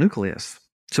to make a nucleus.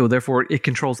 So therefore, it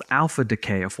controls alpha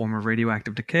decay, a form of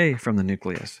radioactive decay from the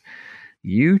nucleus.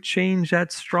 You change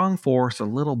that strong force a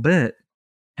little bit,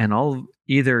 and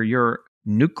either your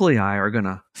nuclei are going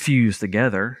to fuse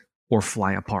together or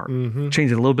fly apart. Mm-hmm.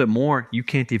 Change it a little bit more, you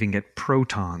can't even get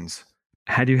protons.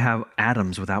 How do you have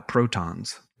atoms without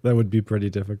protons? That would be pretty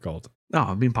difficult. Oh,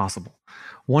 it'd be impossible.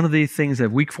 One of the things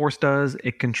that weak force does,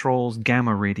 it controls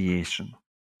gamma radiation.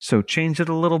 So change it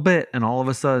a little bit, and all of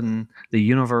a sudden, the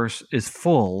universe is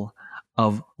full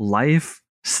of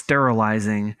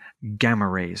life-sterilizing gamma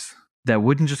rays that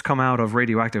wouldn't just come out of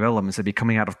radioactive elements. They'd be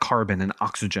coming out of carbon and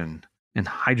oxygen and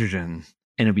hydrogen,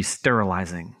 and it'd be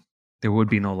sterilizing. There would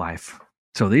be no life.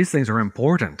 So these things are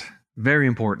important, very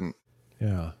important.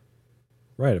 Yeah,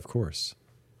 right, of course.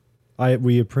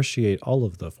 We appreciate all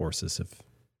of the forces of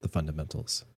the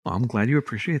fundamentals. Well, I'm glad you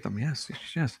appreciate them. Yes.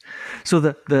 So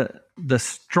the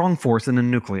strong force in the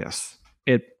nucleus,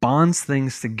 it bonds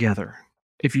things together.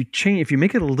 If you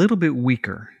make it a little bit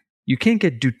weaker, you can't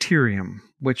get deuterium,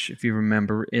 which, if you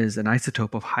remember, is an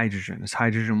isotope of hydrogen. It's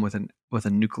hydrogen with a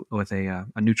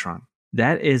neutron.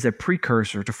 That is a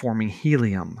precursor to forming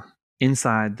helium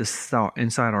inside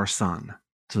our sun.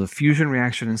 So the fusion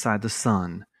reaction inside the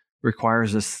sun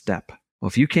requires this step. Well,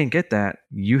 if you can't get that,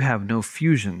 you have no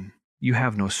fusion. You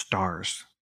have no stars.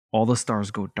 All the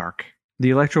stars go dark. The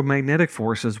electromagnetic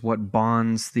force is what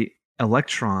bonds the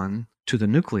electron to the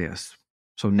nucleus.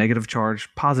 So negative charge,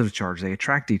 positive charge, they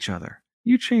attract each other.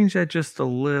 You change that just a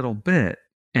little bit,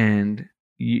 and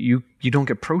you don't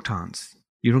get protons.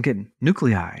 You don't get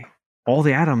nuclei. All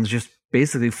the atoms just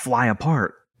basically fly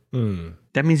apart.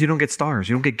 That means you don't get stars.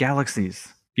 You don't get galaxies.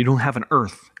 You don't have an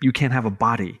Earth. You can't have a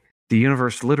body. The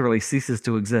universe literally ceases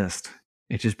to exist.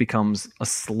 It just becomes a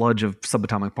sludge of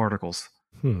subatomic particles.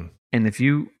 And if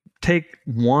you take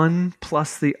one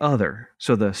plus the other,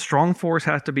 so the strong force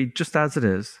has to be just as it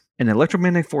is, and the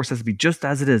electromagnetic force has to be just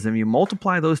as it is, and you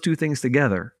multiply those two things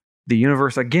together, the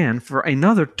universe, again, for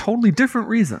another totally different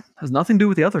reason, has nothing to do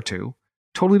with the other two,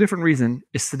 totally different reason,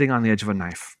 is sitting on the edge of a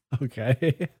knife.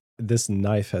 Okay. This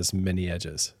knife has many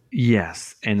edges.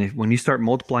 Yes. And when you start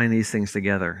multiplying these things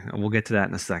together, and we'll get to that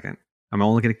in a second, I'm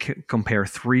only going to compare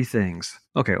three things.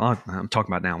 Okay, well, I'm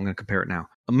talking about now. I'm going to compare it now.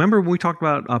 Remember when we talked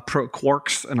about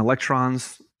quarks and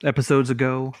electrons episodes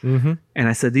ago? And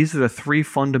I said these are the three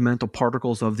fundamental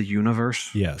particles of the universe.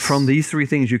 Yes. From these three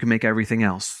things, you can make everything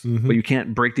else. But you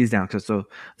can't break these down. So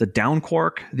the down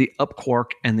quark, the up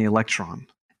quark, and the electron.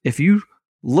 If you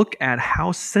look at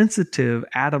how sensitive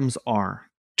atoms are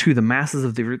to the masses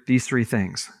of these three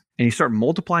things, and you start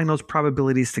multiplying those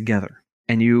probabilities together,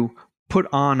 and you put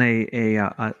on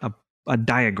a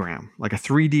diagram, like a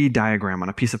 3D diagram on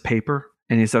a piece of paper,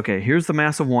 and you say, okay, here's the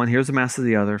mass of one, here's the mass of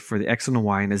the other for the X and the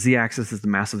Y, and the Z-axis is the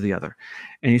mass of the other.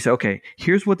 And you say, okay,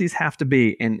 here's what these have to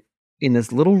be, and in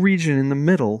this little region in the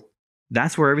middle,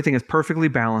 that's where everything is perfectly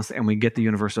balanced, and we get the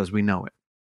universe as we know it.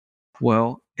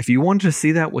 Well, if you wanted to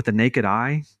see that with the naked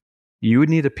eye, you would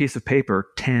need a piece of paper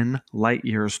 10 light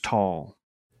years tall.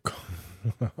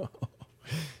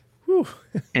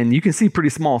 And you can see pretty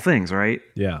small things, right?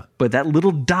 Yeah. But that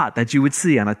little dot that you would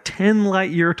see on a 10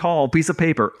 light year tall piece of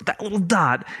paper, that little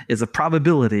dot is a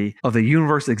probability of the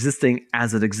universe existing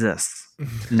as it exists.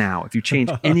 Now, if you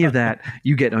change any of that,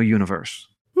 you get no universe.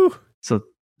 So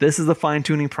this is the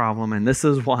fine-tuning problem, and this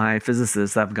is why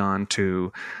physicists have gone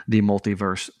to the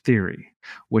multiverse theory,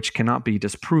 which cannot be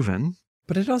disproven.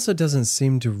 But it also doesn't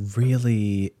seem to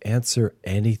really answer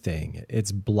anything.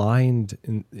 It's blind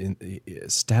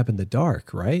stab in the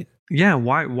dark, right? Yeah,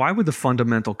 why would the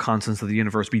fundamental constants of the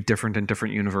universe be different in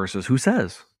different universes? Who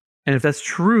says? And if that's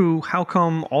true, how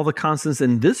come all the constants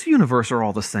in this universe are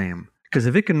all the same? Because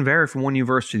if it can vary from one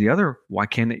universe to the other, why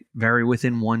can't it vary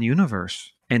within one universe?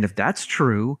 And if that's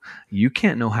true, you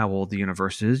can't know how old the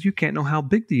universe is. You can't know how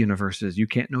big the universe is. You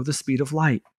can't know the speed of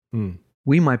light.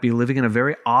 We might be living in a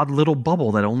very odd little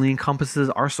bubble that only encompasses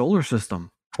our solar system,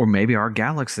 or maybe our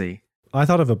galaxy. I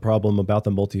thought of a problem about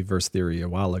the multiverse theory a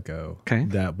while ago. Okay.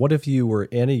 That what if you were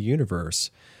in a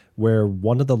universe where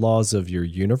one of the laws of your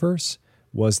universe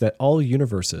was that all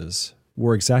universes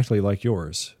were exactly like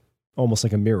yours, almost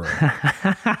like a mirror.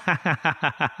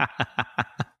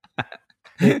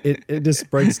 It just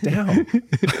breaks down.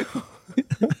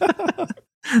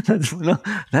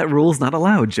 That rule's not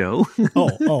allowed, Joe.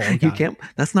 You can't.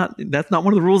 That's not one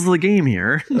of the rules of the game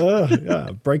here.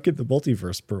 Breaking the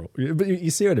multiverse rule. But you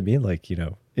see what I mean? Like,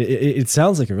 it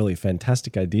sounds like a really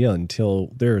fantastic idea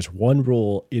until there's one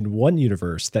rule in one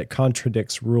universe that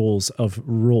contradicts rules of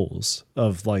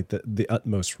like the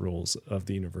utmost rules of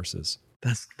the universes.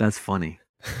 That's funny.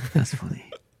 That's funny.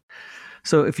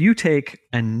 So if you take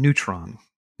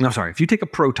if you take a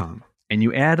proton and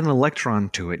you add an electron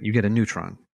to it, you get a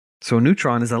neutron. So a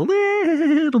neutron is a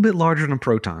little bit larger than a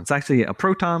proton. It's actually a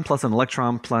proton plus an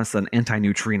electron plus an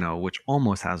antineutrino, which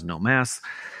almost has no mass.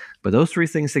 But those three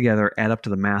things together add up to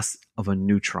the mass of a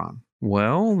neutron.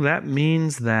 Well, that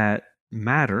means that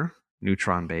matter,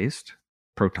 neutron-based,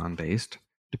 proton-based,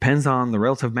 depends on the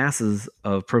relative masses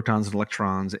of protons and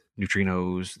electrons,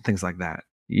 neutrinos, things like that.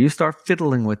 You start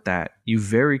fiddling with that, you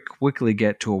very quickly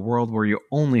get to a world where you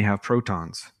only have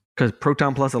protons. Because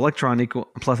proton plus electron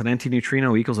plus an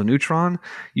antineutrino equals a neutron.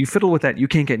 You fiddle with that, you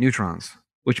can't get neutrons,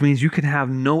 which means you can have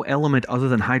no element other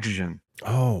than hydrogen.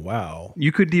 Oh, wow.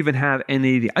 You couldn't even have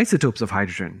any of the isotopes of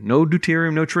hydrogen. No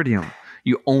deuterium, no tritium.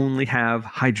 You only have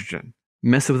hydrogen.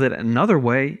 Mess with it another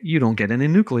way, you don't get any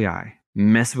nuclei.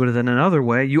 Mess with it in another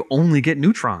way, you only get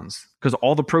neutrons. Because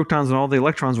all the protons and all the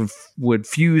electrons would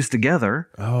fuse together.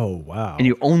 Oh, wow. And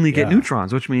you only get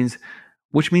neutrons, which means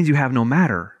you have no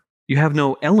matter. You have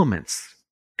no elements,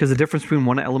 because the difference between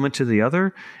one element to the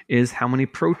other is how many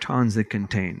protons it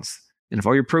contains. And if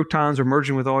all your protons are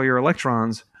merging with all your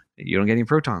electrons, you don't get any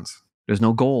protons. There's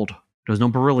no gold. There's no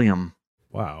beryllium.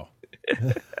 Wow.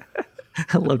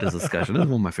 I love this discussion. This is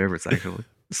one of my favorites, actually.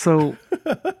 So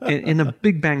in a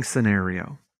Big Bang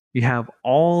scenario, you have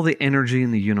all the energy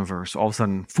in the universe all of a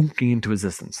sudden funking into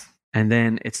existence. And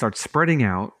then it starts spreading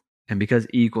out. And because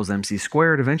E equals mc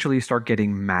squared, eventually you start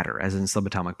getting matter, as in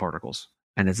subatomic particles.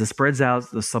 And as it spreads out,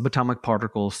 the subatomic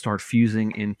particles start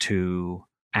fusing into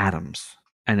atoms.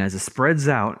 And as it spreads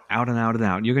out, you're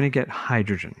going to get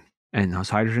hydrogen. And those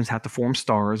hydrogens have to form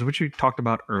stars, which we talked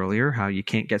about earlier, how you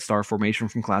can't get star formation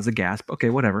from clouds of gas. But okay,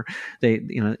 whatever. They,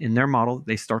 in their model,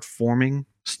 they start forming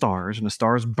stars, and the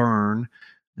stars burn,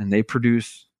 and they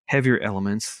produce heavier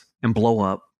elements and blow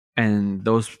up. And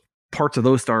those parts of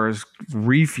those stars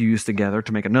refuse together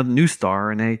to make another new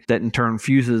star, and that in turn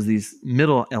fuses these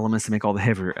middle elements to make all the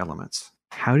heavier elements.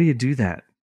 How do you do that?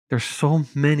 There's so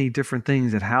many different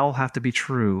things that all have to be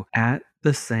true at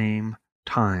the same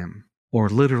time. Or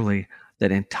literally,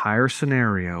 that entire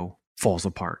scenario falls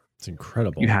apart. It's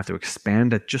incredible. You have to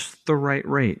expand at just the right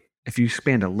rate. If you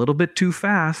expand a little bit too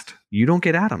fast, you don't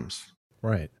get atoms.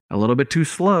 Right. A little bit too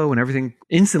slow, and everything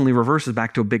instantly reverses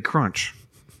back to a big crunch.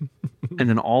 And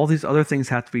then all these other things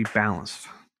have to be balanced.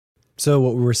 So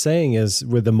what we were saying is,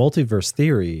 with the multiverse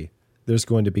theory, there's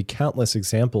going to be countless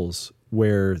examples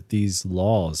where these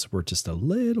laws were just a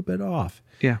little bit off.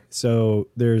 Yeah. So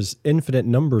there's infinite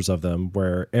numbers of them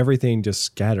where everything just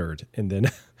scattered, and then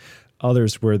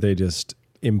others where they just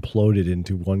imploded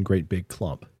into one great big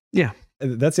clump. Yeah.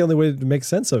 That's the only way to make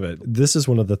sense of it. This is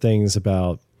one of the things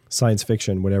about science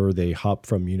fiction, whenever they hop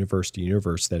from universe to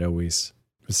universe, that always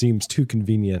seems too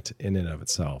convenient in and of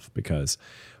itself, because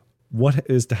what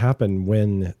is to happen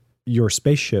when your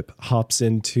spaceship hops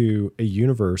into a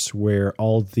universe where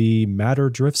all the matter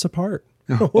drifts apart?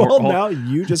 Well, now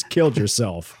you just killed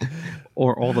yourself.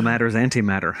 Or all the matter is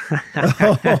antimatter.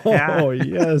 Oh,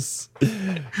 yes.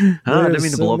 I didn't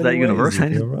mean to blow up that universe. I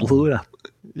just blew it up.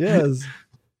 Yes.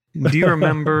 Do you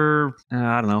remember,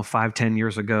 5-10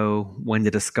 years ago, when they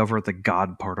discovered the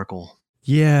God particle?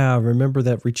 Yeah, I remember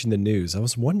that reaching the news. I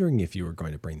was wondering if you were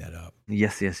going to bring that up.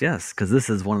 Yes, because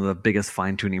this is one of the biggest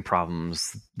fine-tuning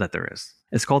problems that there is.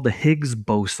 It's called the Higgs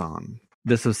boson.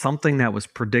 This is something that was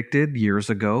predicted years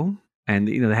ago, and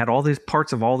they had all these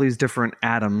parts of all these different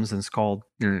atoms, and it's called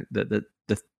the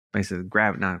basically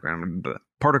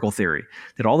particle theory.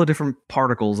 That all the different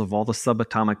particles of all the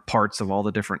subatomic parts of all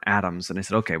the different atoms, and they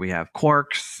said, okay, we have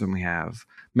quarks, and we have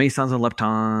mesons and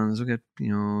leptons, we got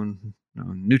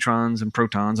neutrons and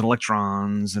protons and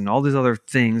electrons and all these other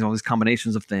things, all these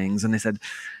combinations of things. And they said,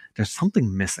 there's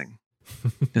something missing.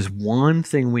 There's one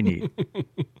thing we need.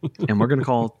 And we're going to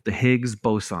call it the Higgs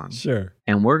boson. Sure.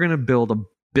 And we're going to build $1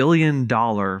 billion,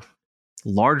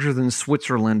 larger than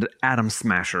Switzerland atom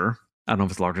smasher. I don't know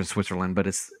if it's larger than Switzerland, but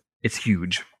it's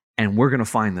huge. And we're going to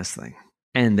find this thing.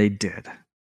 And they did.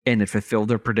 And it fulfilled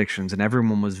their predictions. And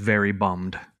everyone was very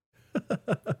bummed.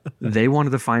 They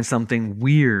wanted to find something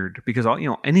weird, because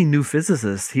any new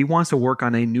physicist, he wants to work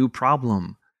on a new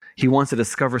problem. He wants to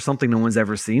discover something no one's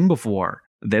ever seen before.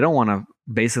 They don't want to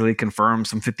basically confirm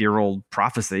some 50-year-old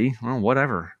prophecy. Well,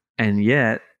 whatever. And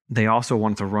yet they also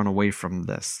wanted to run away from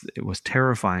this. It was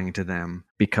terrifying to them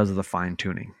because of the fine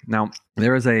tuning. Now,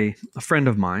 there is a friend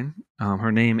of mine.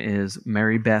 Her name is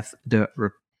Mary Beth de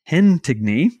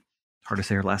Repentigny. Hard to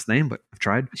say her last name, but I've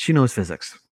tried. She knows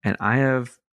physics, and I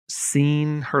have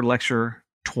seen her lecture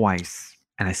twice,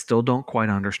 and I still don't quite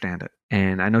understand it.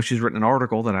 And I know she's written an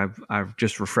article that I've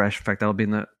just refreshed. In fact, that'll be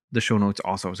in the show notes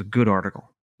also. It's a good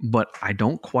article, but I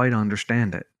don't quite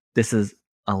understand it. This is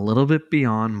a little bit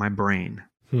beyond my brain,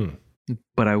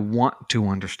 but I want to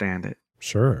understand it.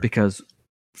 Sure. Because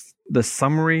the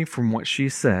summary from what she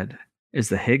said is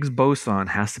the Higgs boson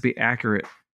has to be accurate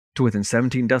to within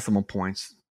 17 decimal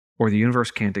points, or the universe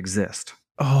can't exist.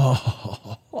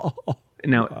 Oh.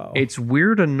 Now, Wow. It's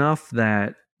weird enough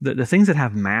that the things that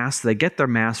have mass, they get their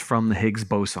mass from the Higgs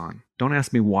boson. Don't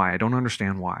ask me why. I don't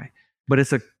understand why. But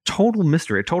it's a total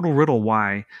mystery, a total riddle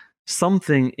why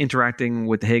something interacting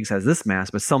with the Higgs has this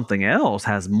mass, but something else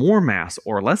has more mass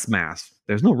or less mass.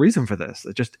 There's no reason for this.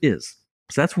 It just is.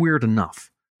 So that's weird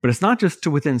enough. But it's not just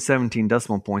to within 17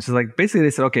 decimal points. It's like basically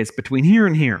they said, okay, it's between here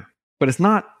and here. But it's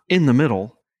not in the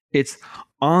middle. It's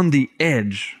on the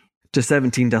edge to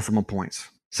 17 decimal points.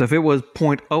 So if it was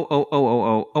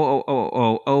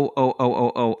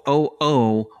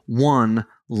 0.000000000000001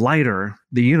 lighter,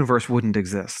 the universe wouldn't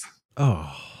exist.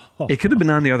 Oh. It could have been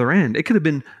on the other end. It could have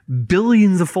been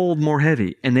billions of fold more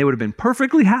heavy, and they would have been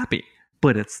perfectly happy.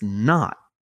 But it's not.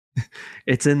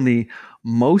 It's in the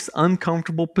most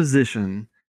uncomfortable position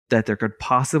that there could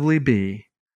possibly be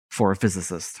for a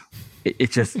physicist.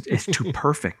 It's too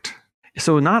perfect.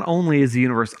 So not only is the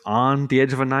universe on the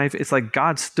edge of a knife, it's like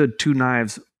God stood two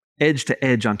knives edge to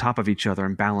edge on top of each other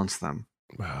and balanced them.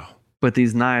 Wow. But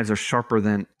these knives are sharper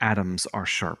than atoms are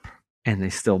sharp, and they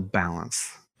still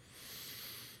balance.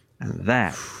 And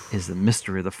that is the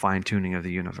mystery of the fine-tuning of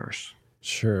the universe.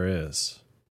 Sure is.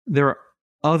 There are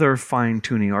other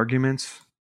fine-tuning arguments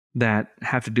that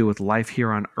have to do with life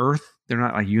here on Earth. They're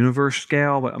not like universe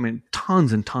scale, but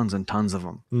tons and tons and tons of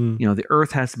them. The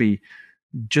Earth has to be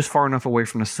just far enough away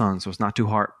from the sun so it's not too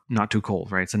hot, not too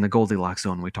cold, right? It's in the Goldilocks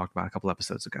zone we talked about a couple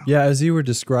episodes ago. Yeah, as you were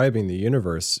describing the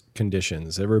universe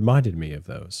conditions, it reminded me of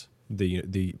those,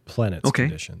 the planet's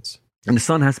conditions. And the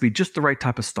sun has to be just the right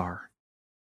type of star.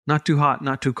 Not too hot,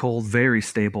 not too cold, very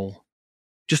stable.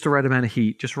 Just the right amount of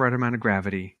heat, just the right amount of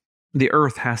gravity. The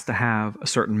Earth has to have a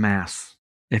certain mass.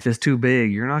 If it's too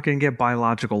big, you're not going to get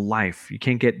biological life. You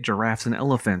can't get giraffes and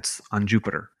elephants on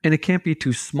Jupiter. And it can't be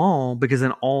too small because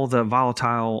then all the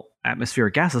volatile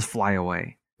atmospheric gases fly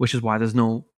away, which is why there's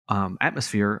no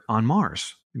atmosphere on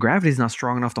Mars. Gravity is not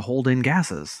strong enough to hold in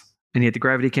gases. And yet the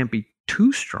gravity can't be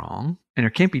too strong. And there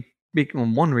can't be,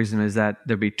 one reason is that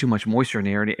there'd be too much moisture in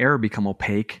the air, and the air would become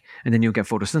opaque, and then you'll get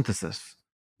photosynthesis.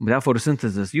 Without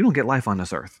photosynthesis, you don't get life on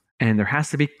this Earth. And there has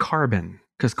to be carbon,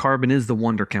 because carbon is the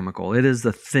wonder chemical. It is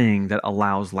the thing that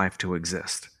allows life to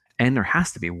exist. And there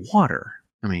has to be water.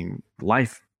 I mean,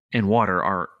 life and water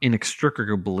are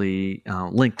inextricably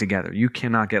linked together. You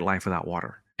cannot get life without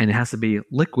water. And it has to be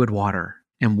liquid water.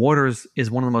 And water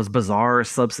is one of the most bizarre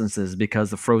substances because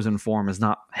the frozen form is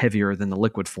not heavier than the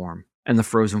liquid form. And the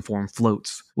frozen form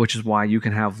floats, which is why you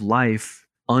can have life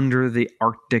under the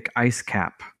Arctic ice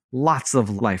cap. Lots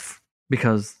of life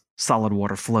because solid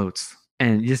water floats.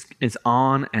 And it's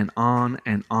on and on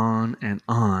and on and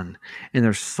on. And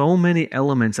there's so many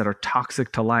elements that are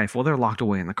toxic to life. Well, they're locked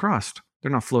away in the crust. They're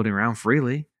not floating around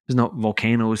freely. There's no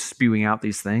volcanoes spewing out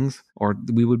these things, or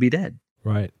we would be dead.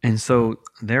 Right. And so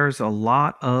there's a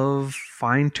lot of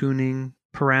fine-tuning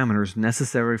parameters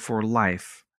necessary for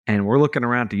life. And we're looking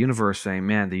around the universe saying,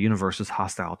 man, the universe is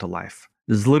hostile to life.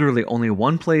 There's literally only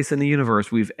one place in the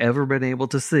universe we've ever been able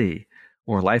to see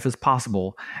where life is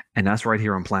possible, and that's right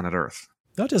here on planet Earth.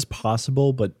 Not just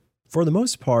possible, but for the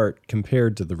most part,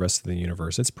 compared to the rest of the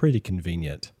universe, it's pretty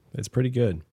convenient. It's pretty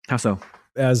good. How so?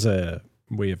 As a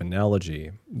way of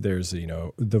analogy, there's,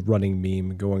 the running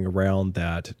meme going around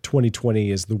that 2020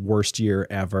 is the worst year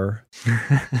ever.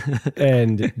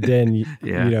 And then,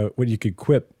 what you could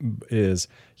quip is,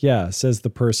 says the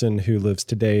person who lives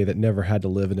today that never had to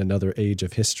live in another age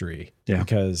of history. Yeah.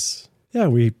 Because,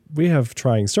 we have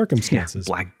trying circumstances.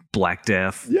 Yeah, Black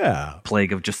Death. Yeah.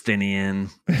 Plague of Justinian,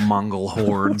 Mongol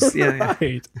hordes.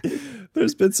 Right.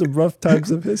 There's been some rough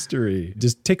times of history.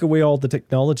 Just take away all the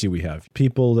technology we have.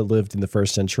 People that lived in the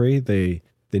first century, they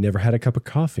never had a cup of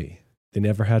coffee. They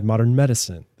never had modern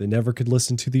medicine. They never could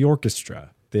listen to the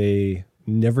orchestra. They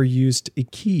never used a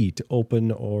key to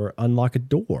open or unlock a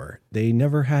door. They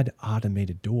never had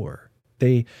automated door.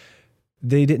 They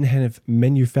didn't have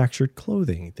manufactured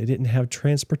clothing. They didn't have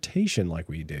transportation like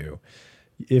we do.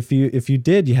 If you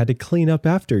did, you had to clean up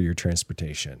after your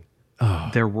transportation.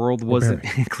 Oh, their world wasn't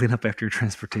clean up after your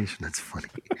transportation. That's funny.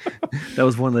 That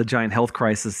was one of the giant health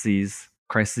crises,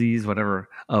 whatever,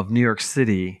 of New York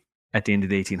City at the end of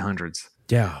the 1800s.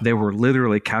 Yeah. They were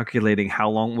literally calculating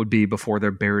how long it would be before they're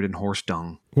buried in horse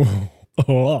dung. Oh,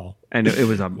 wow. And it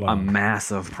was a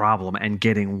massive problem and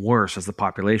getting worse as the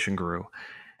population grew.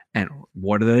 And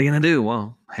what are they going to do?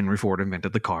 Well, Henry Ford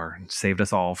invented the car and saved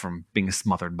us all from being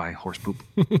smothered by horse poop.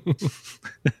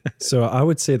 So I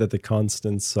would say that the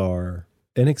constants are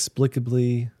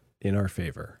inexplicably in our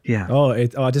favor. Yeah.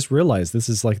 I just realized this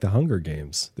is like the Hunger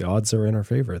Games. The odds are in our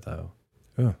favor, though.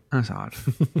 Oh. That's odd.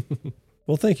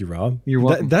 Well, thank you, Rob. You're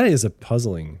welcome. That is a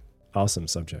puzzling, awesome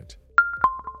subject.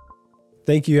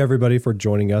 Thank you, everybody, for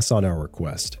joining us on our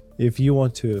quest. If you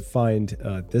want to find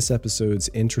this episode's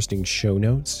interesting show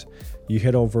notes, you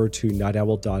head over to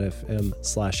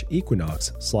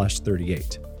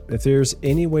nightowl.fm/equinox/38. If there's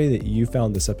any way that you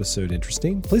found this episode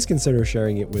interesting, please consider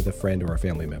sharing it with a friend or a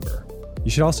family member. You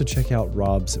should also check out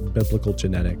Rob's Biblical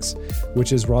Genetics,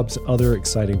 which is Rob's other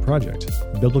exciting project.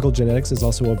 Biblical Genetics is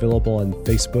also available on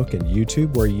Facebook and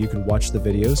YouTube, where you can watch the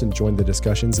videos and join the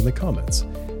discussions in the comments.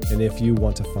 And if you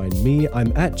want to find me,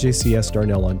 I'm at JCS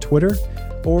Darnell on Twitter,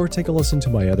 or take a listen to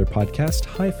my other podcast,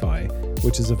 Hi-Fi,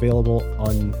 which is available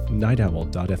on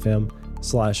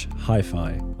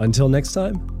nightowl.fm/hi-fi. Until next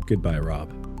time, goodbye,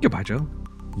 Rob. Goodbye, Joe.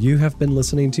 You have been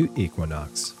listening to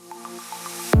Equinox.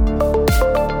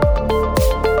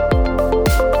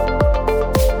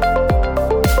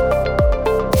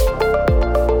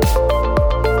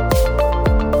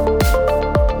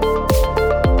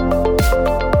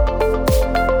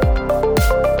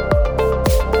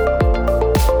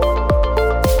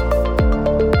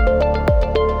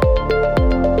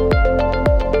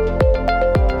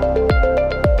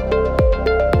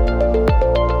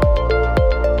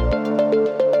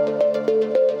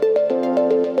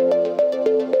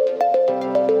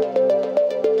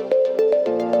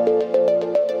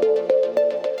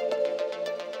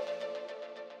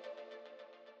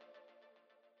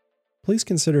 please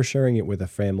consider sharing it with a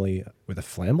family,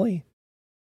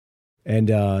 And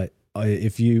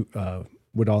if you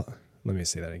would all, let me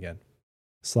say that again,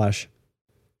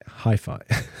 /hi-fi.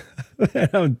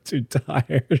 I'm too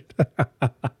tired.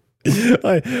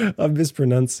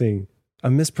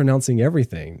 I'm mispronouncing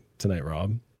everything tonight,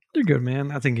 Rob. You're good,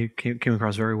 man. I think you came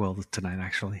across very well tonight,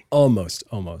 actually. Almost.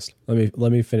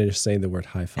 Let me finish saying the word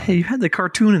hi-fi. Hey, you had the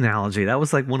cartoon analogy. That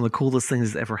was like one of the coolest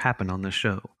things that ever happened on this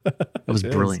show. It was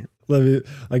brilliant.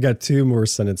 I got 2 more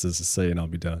sentences to say and I'll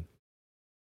be done.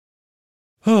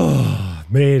 Oh,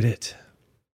 made it.